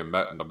when you're being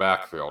met in the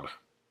backfield.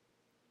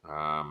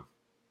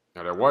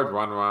 There was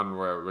one run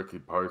where Ricky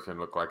Person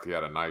looked like he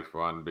had a nice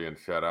run being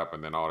set up,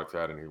 and then all of a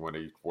sudden he went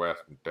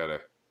east-west instead of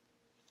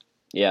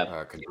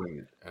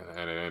continued.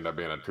 And it ended up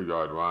being a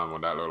 2-yard run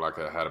when that looked like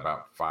it had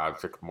about 5,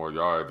 6 more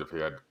yards if he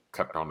had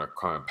kept on the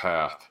current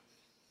path.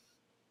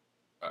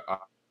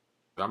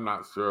 I'm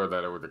not sure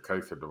that it was a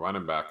case of the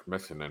running back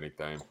missing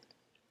anything.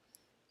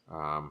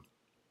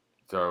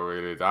 So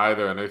it is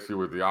either an issue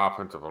with the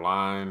offensive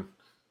line,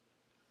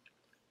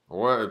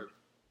 or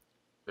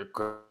it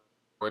could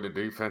where the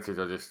defenses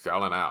are just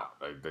selling out.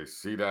 They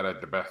see that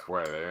as the best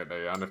way.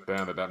 They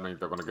understand that means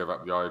they're going to give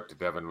up yards to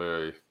Devin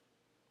Leary.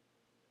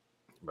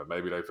 But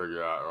maybe they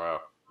figure out,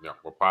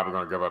 we're probably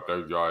going to give up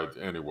those yards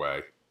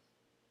anyway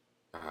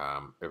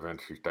if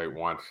NC State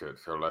wants it.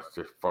 So let's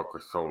just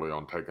focus solely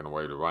on taking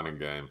away the running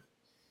game.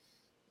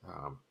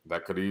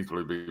 That could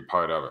easily be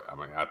part of it. I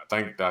mean, I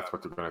think that's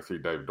what you're going to see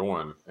Dave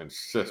Dorn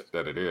insist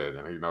that it is.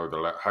 And he knows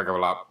a heck of a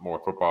lot more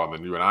football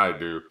than you and I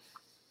do.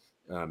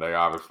 And they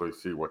obviously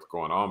see what's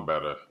going on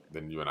better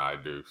than you and I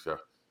do. So,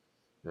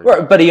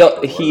 right, but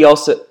he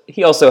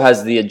also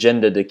has the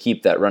agenda to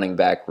keep that running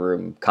back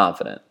room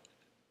confident.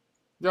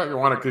 Yeah, you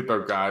want to keep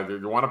those guys.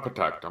 You want to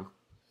protect them.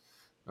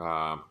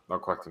 No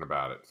question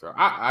about it. So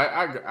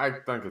I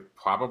think it's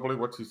probably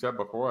what you said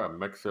before, a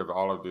mix of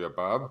all of the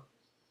above.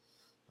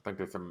 I think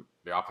there's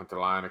the offensive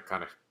line that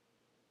kind of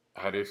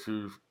had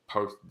issues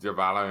post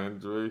Javala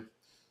injury.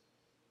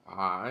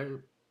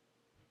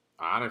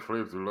 Honestly,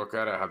 if you look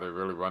at it, how they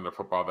really run the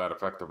football that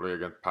effectively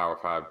against Power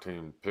 5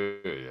 team,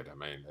 period. I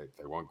mean,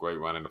 they weren't great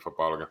running the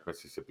football against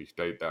Mississippi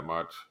State that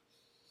much.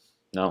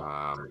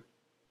 No.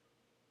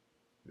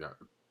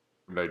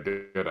 They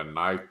did a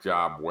nice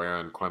job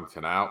wearing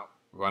Clemson out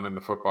running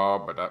the football,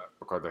 but that's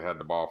because they had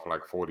the ball for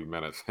like 40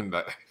 minutes in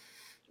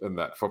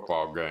that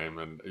football game,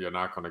 and you're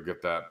not going to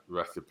get that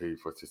recipe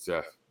for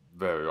success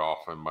very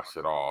often, much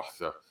at all.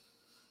 So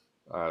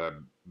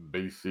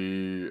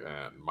BC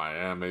and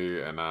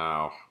Miami and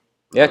now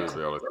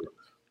Louisville.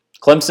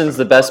 Clemson's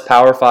the best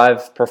Power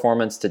 5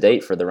 performance to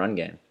date for the run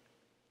game.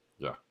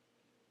 Yeah.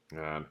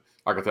 And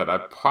like I said,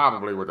 that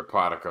probably was a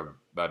product of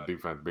that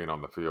defense being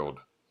on the field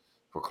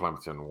for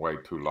Clemson way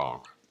too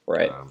long.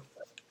 Right.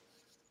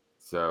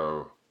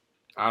 So,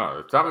 I don't know.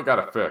 It's something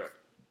got to fix.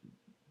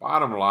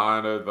 Bottom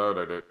line is, though,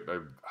 that they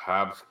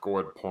have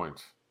scored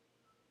points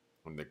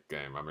in the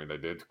game. I mean, they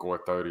did score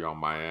 30 on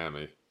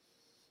Miami.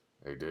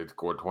 They did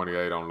score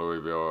 28 on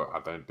Louisville. I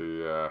think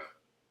the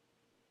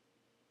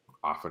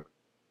offense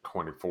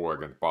 24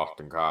 against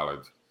Boston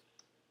College.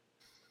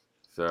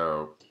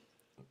 So,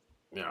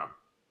 you know,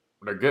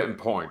 they're getting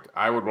points.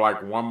 I would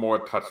like one more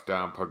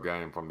touchdown per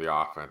game from the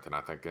offense, and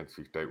I think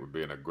NC State would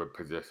be in a good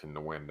position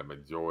to win the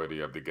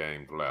majority of the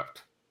games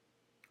left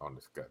on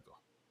the schedule.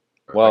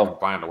 If they can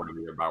find a way to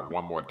get about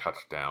one more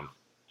touchdown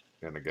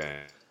in the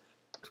game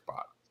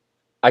spot.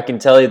 I can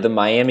tell you the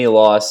Miami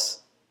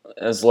loss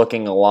is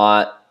looking a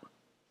lot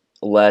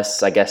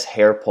less, I guess,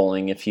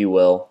 hair-pulling, if you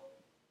will.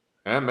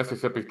 And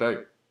Mississippi State.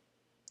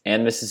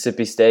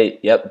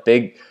 Yep,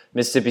 big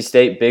Mississippi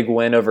State, big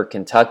win over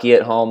Kentucky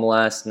at home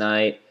last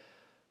night.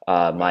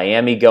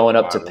 Miami going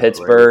up to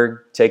Pittsburgh,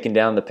 taking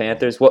down the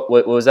Panthers. What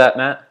was that,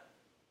 Matt?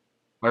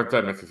 Like I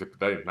said, Mississippi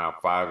State now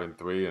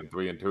 5-3 and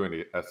 3-2 in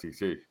the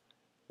SEC.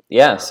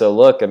 Yeah, so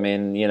look, I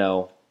mean,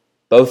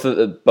 both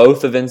of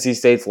NC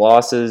State's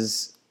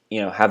losses,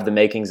 have the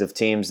makings of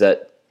teams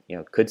that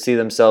could see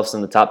themselves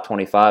in the top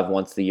 25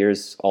 once the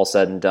year's all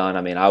said and done.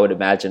 I mean, I would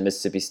imagine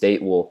Mississippi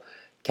State will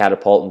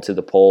catapult into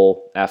the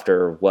poll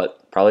after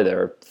probably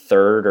their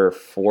third or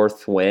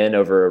fourth win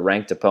over a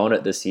ranked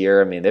opponent this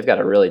year. I mean, they've got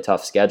a really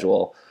tough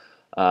schedule.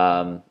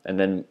 And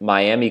then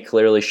Miami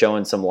clearly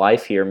showing some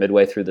life here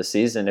midway through the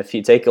season. If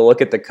you take a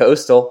look at the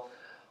Coastal,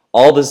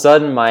 all of a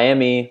sudden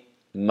Miami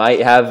might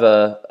have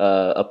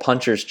a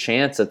puncher's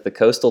chance at the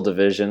Coastal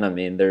Division. I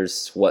mean,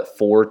 there's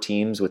 4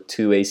 teams with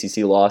 2 ACC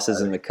losses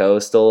in the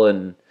Coastal,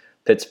 and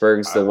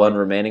Pittsburgh's the one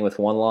remaining with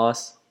 1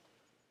 loss.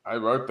 I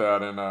wrote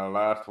that in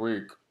last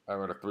week. I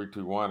wrote a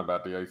 3-2-1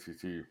 about the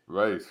ACC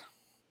race,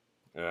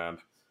 and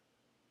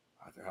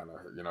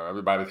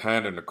everybody's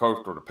handing the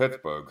Coastal to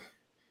Pittsburgh,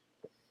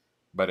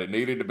 but it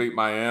needed to beat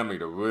Miami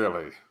to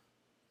really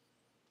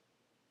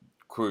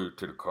cruise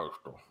to the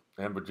Coastal,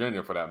 and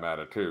Virginia for that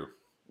matter too.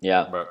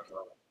 Yeah. But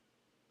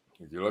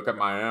if you look at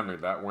Miami,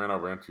 that win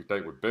over NC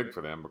State was big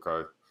for them,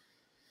 because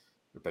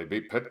if they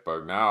beat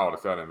Pittsburgh, now all of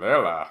a sudden in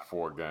their last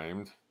 4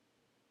 games,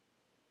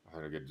 I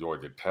think they get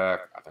Georgia Tech,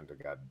 I think they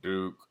got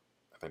Duke,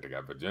 I think they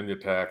got Virginia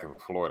Tech and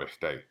Florida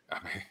State. I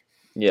mean,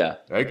 yeah,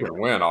 they can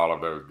win all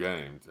of those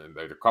games, and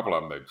a couple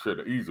of them they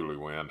should easily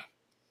win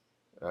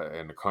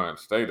in the current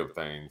state of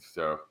things.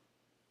 So,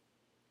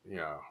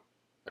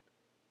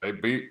 they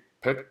beat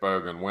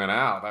Pittsburgh and went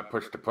out. That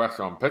pushed the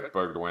pressure on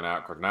Pittsburgh to win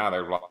out, because now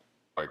they've lost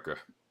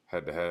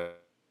head-to-head.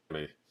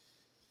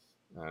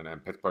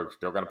 And Pittsburgh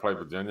still got to play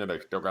Virginia.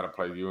 They still got to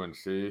play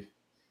UNC.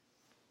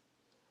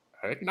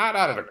 It's not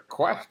out of the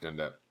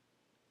question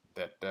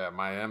that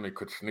Miami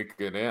could sneak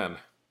it in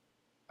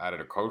out of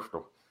the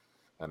Coastal.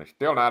 And it's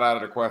still not out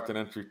of the question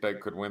NC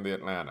State could win the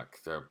Atlantic.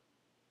 So,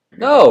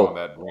 no. On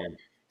that dream.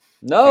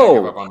 No. Can't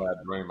give up on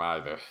that dream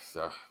either.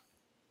 So,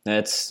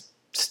 it's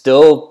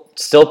still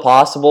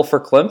possible for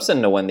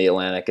Clemson to win the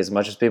Atlantic, as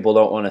much as people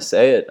don't want to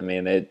say it. I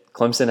mean,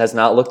 Clemson has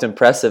not looked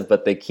impressive,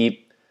 but they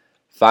keep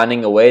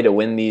finding a way to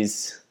win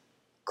these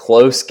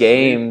close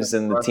games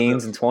in the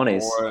teens and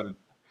 20s.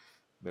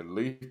 The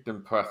least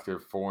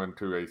impressive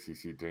 4-2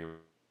 ACC team.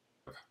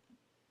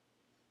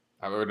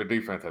 I mean, the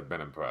defense has been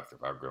impressive.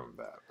 I'll give them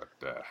that. But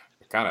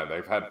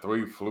they've had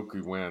 3 fluky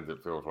wins,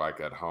 it feels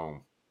like, at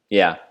home.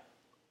 Yeah.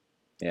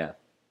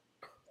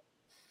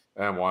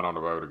 And 1 on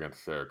the road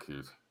against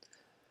Syracuse.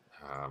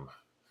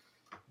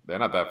 They're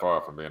not that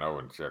far from being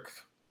 0-6.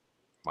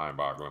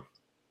 Mind-boggling.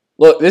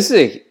 Look, this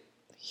is a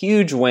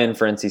huge win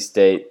for NC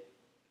State.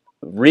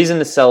 Reason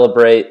to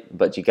celebrate,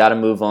 but you got to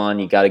move on.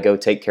 You got to go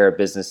take care of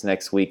business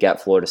next week at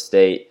Florida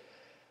State.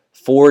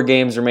 4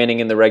 games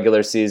remaining in the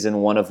regular season,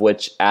 one of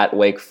which at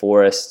Wake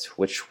Forest,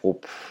 which will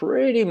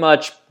pretty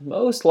much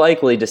most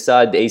likely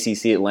decide the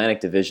ACC Atlantic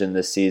Division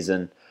this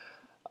season.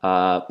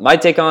 My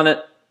take on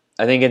it,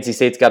 I think NC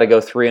State's got to go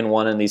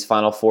 3-1 in these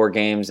final 4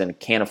 games and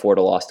can't afford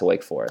a loss to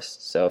Wake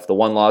Forest. So if the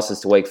 1 loss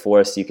is to Wake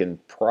Forest, you can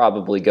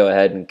probably go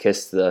ahead and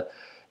kiss the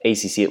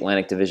ACC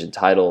Atlantic Division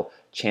title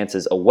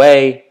chances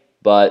away.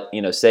 But,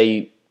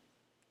 say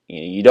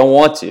you don't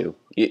want to.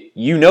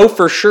 You know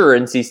for sure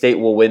NC State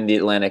will win the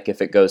Atlantic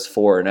if it goes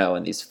 4-0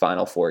 in these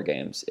final 4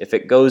 games. If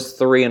it goes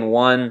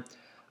 3-1,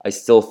 I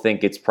still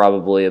think it's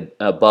probably an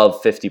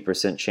above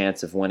 50%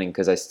 chance of winning,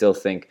 because I still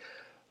think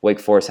Wake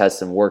Forest has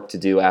some work to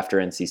do after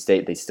NC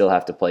State. They still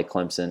have to play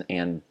Clemson,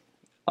 and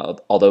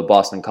although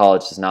Boston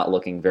College is not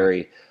looking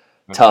very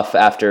tough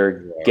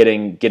after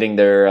getting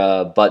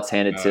their butts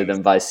handed to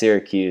them by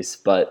Syracuse,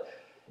 but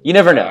you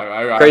never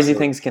know. Crazy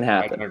things can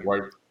happen. I think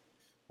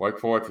Wake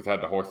Forest has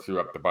had the horseshoe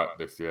up the butt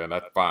this year, and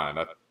that's fine.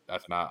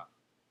 That's not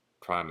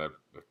trying to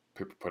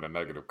people put a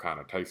negative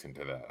connotation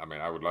to that. I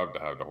mean, I would love to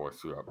have the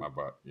horseshoe up my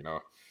butt,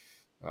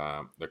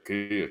 The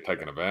key is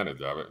taking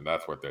advantage of it, and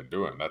that's what they're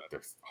doing. That's the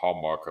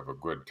hallmark of a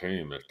good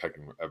team, is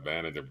taking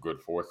advantage of good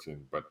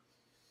fortune. But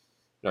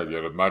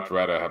you'd much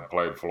rather have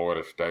played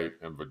Florida State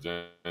and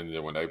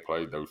Virginia when they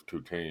played those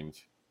 2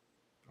 teams.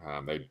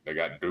 They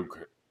got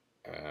Duke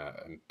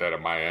instead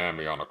of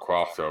Miami on a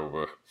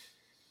crossover.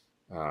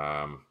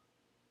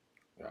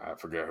 I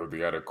forget who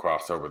the other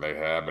crossover they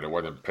had, but it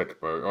wasn't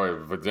Pittsburgh. Oh, it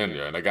was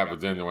Virginia. And they got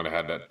Virginia when they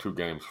had that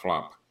 2-game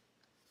slump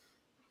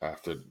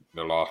after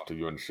the loss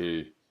to UNC.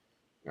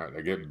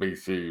 They get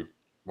BC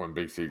when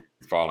BC's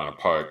falling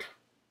apart.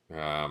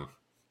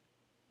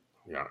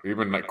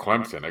 Even like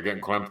Clemson, they're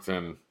getting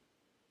Clemson,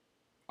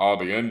 all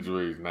the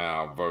injuries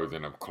now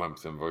version of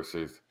Clemson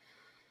versus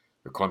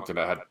the Clemson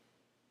that had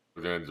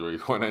the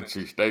injuries when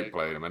NC State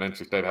played them. And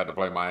NC State had to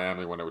play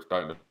Miami when they were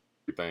starting to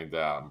figure things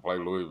out, and play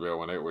Louisville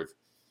when it was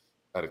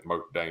at its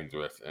most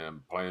dangerous,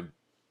 and playing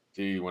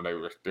T when they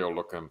were still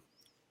looking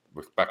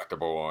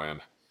respectable. And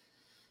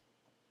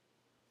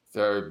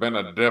so it's been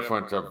a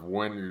difference of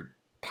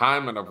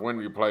timing of when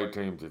you play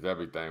teams is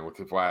everything, which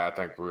is why I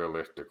think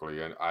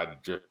realistically, and I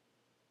just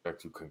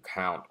think you can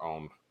count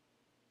on.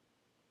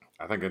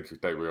 I think NC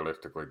State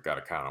realistically got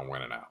to count on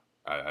winning out.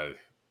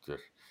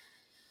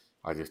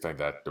 I just think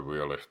that's the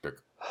realistic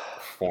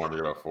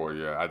formula for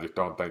you. I just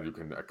don't think you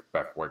can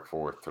expect Wake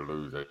Forest to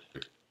lose it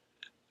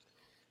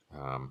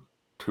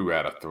 2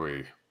 out of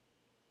 3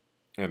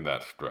 in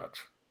that stretch.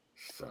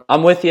 So.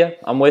 I'm with you.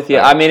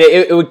 I mean,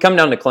 it would come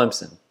down to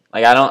Clemson.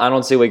 Like I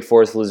don't see Wake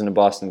Forest losing to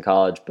Boston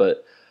College,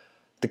 but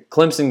the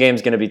Clemson game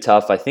is going to be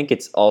tough. I think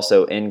it's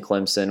also in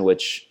Clemson,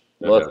 which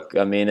look,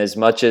 I mean, as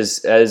much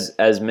as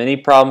many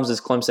problems as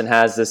Clemson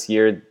has this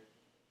year,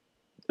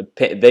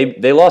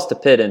 they lost to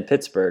Pitt in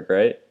Pittsburgh,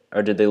 right?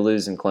 Or did they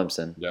lose in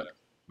Clemson? Yeah,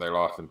 they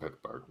lost in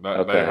Pittsburgh.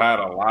 They had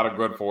a lot of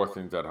good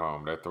fortunes at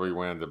home. Their 3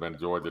 wins have been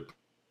Georgia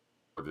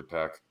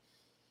Tech.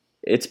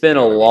 It's been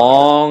a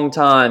long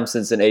time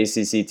since an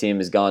ACC team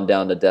has gone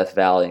down to Death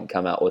Valley and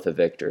come out with a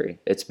victory.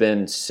 It's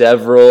been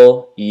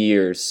several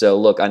years. So,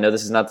 look, I know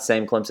this is not the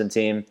same Clemson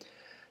team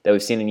that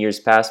we've seen in years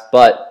past,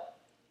 but,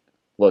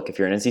 look, if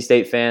you're an NC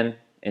State fan,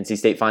 NC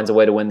State finds a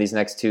way to win these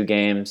next 2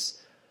 games.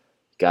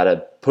 Got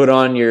to put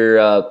on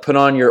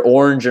your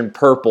orange and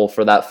purple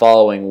for that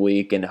following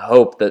week and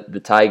hope that the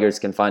Tigers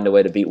can find a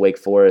way to beat Wake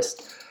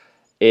Forest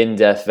in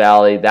Death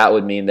Valley. That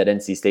would mean that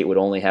NC State would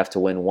only have to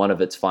win one of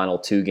its final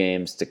 2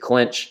 games to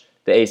clinch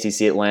the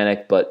ACC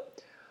Atlantic.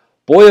 But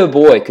boy, oh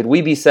boy, could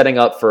we be setting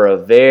up for a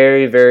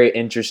very, very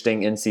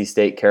interesting NC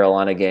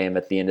State-Carolina game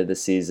at the end of the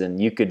season.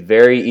 You could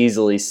very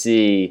easily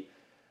see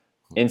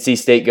NC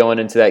State going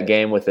into that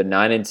game with a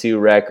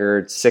 9-2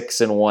 record,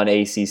 6-1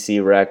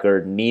 ACC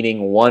record,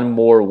 needing one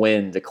more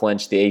win to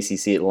clinch the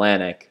ACC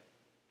Atlantic.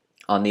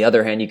 On the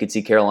other hand, you could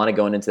see Carolina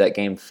going into that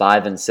game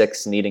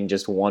 5-6, needing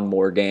just one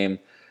more game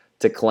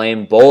to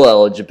claim bowl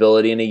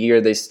eligibility in a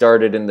year they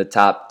started in the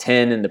top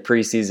 10 in the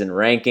preseason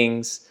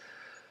rankings.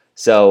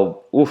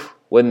 So,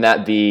 wouldn't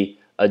that be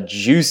a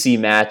juicy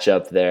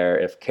matchup there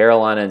if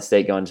Carolina and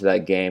State go into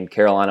that game?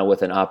 Carolina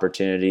with an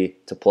opportunity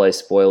to play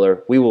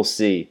spoiler. We will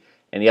see.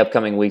 In the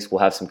upcoming weeks, we'll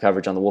have some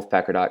coverage on the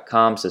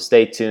wolfpacker.com, so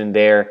stay tuned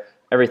there.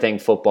 Everything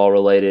football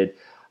related.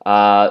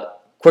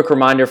 Quick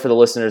reminder for the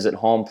listeners at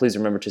home, please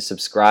remember to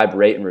subscribe,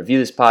 rate, and review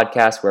this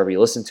podcast wherever you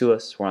listen to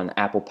us. We're on the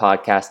Apple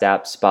Podcast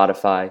app,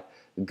 Spotify,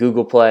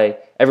 Google Play,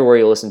 everywhere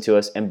you listen to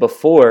us. And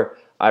before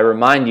I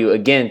remind you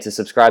again to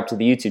subscribe to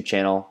the YouTube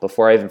channel,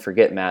 before I even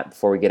forget, Matt,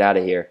 before we get out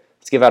of here,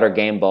 let's give out our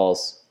game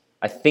balls.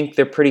 I think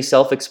they're pretty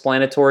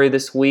self-explanatory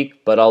this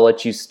week, but I'll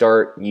let you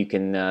start. You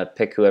can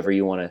pick whoever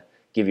you want to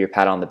give your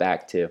pat on the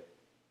back to.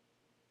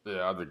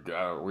 Yeah, I think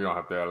we don't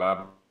have to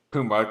elaborate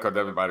too much because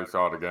everybody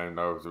saw the game,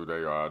 knows who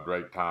they are.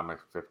 Drake Thomas,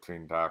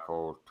 15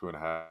 tackles,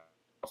 2.5,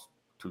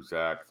 2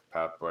 sacks,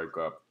 pass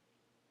breakup.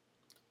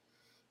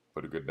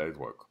 Pretty good day's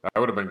work. That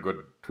would have been good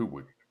 2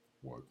 weeks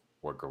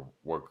worth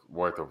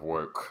of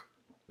work.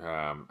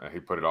 And he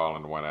put it all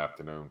in one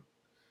afternoon.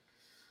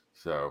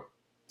 So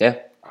yeah,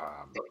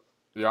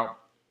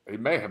 he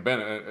may have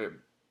been.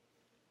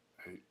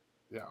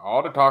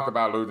 All the talk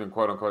about losing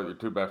quote unquote your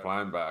 2 best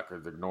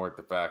linebackers ignored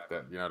the fact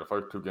that the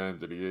first 2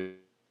 games of the year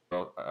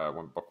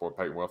before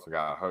Peyton Wilson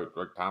got hurt,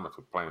 Drake Thomas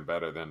was playing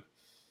better than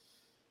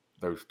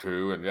those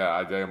 2, and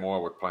Isaiah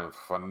Moore was playing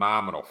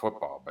phenomenal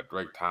football, but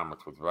Drake Thomas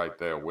was right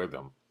there with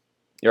him.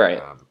 You're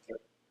right.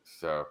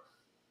 So,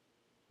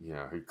 he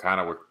kind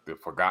of was the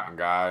forgotten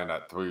guy in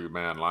that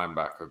 3-man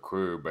linebacker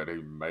crew, but he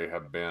may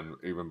have been,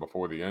 even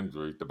before the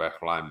injury, the best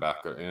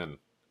linebacker in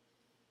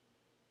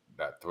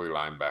that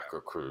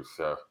 3-linebacker crew.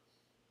 So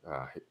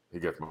he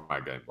gets my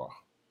game ball.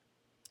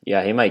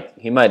 Yeah, he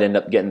might end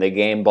up getting the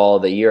game ball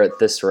of the year at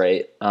this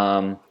rate.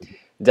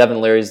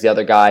 Devin Leary's the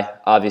other guy,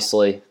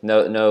 obviously.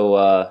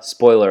 No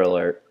spoiler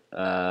alert.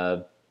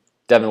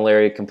 Devin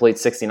Leary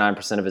completes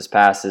 69% of his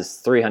passes,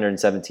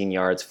 317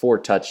 yards, 4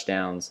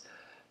 touchdowns.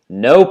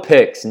 No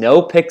picks in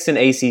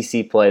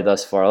ACC play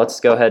thus far. Let's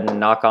go ahead and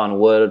knock on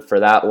wood for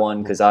that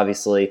one because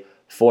obviously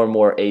 4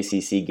 more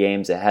ACC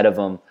games ahead of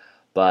him.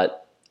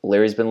 But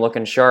Leary's been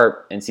looking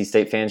sharp. NC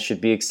State fans should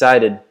be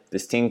excited.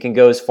 This team can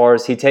go as far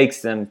as he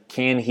takes them.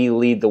 Can he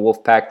lead the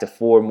Wolfpack to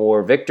 4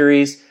 more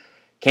victories?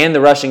 Can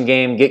the rushing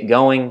game get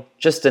going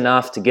just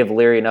enough to give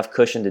Leary enough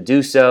cushion to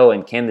do so?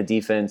 And can the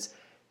defense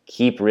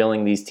keep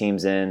reeling these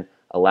teams in,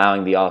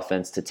 allowing the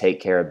offense to take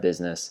care of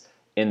business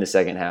in the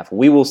second half?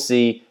 We will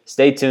see.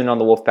 Stay tuned on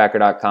the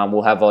wolfpacker.com.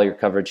 We'll have all your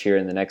coverage here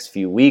in the next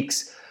few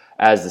weeks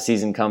as the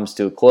season comes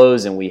to a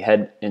close and we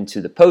head into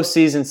the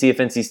postseason, see if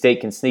NC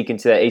State can sneak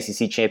into that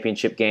ACC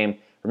championship game.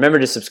 Remember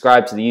to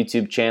subscribe to the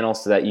YouTube channel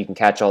so that you can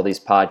catch all these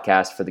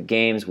podcasts for the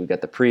games. We've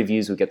got the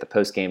previews. We've got the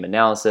post-game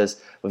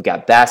analysis. We've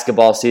got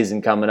basketball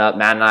season coming up.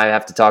 Matt and I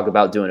have to talk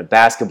about doing a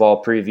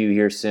basketball preview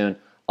here soon.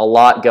 A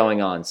lot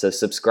going on. So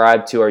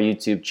subscribe to our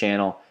YouTube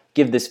channel.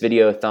 Give this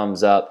video a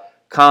thumbs up.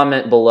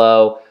 Comment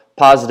below.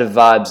 Positive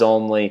vibes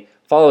only.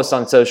 Follow us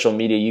on social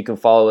media. You can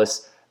follow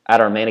us at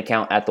our main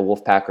account at the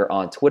Wolfpacker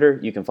on Twitter.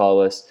 You can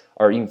follow us,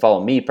 or you can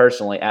follow me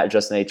personally at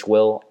Justin H.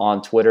 Will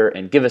on Twitter,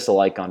 and give us a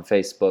like on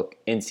Facebook,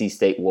 NC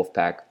State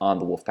Wolfpack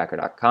on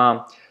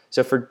thewolfpacker.com.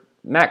 So for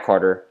Matt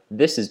Carter,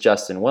 this is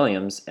Justin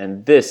Williams,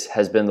 and this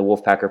has been the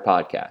Wolfpacker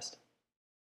Podcast.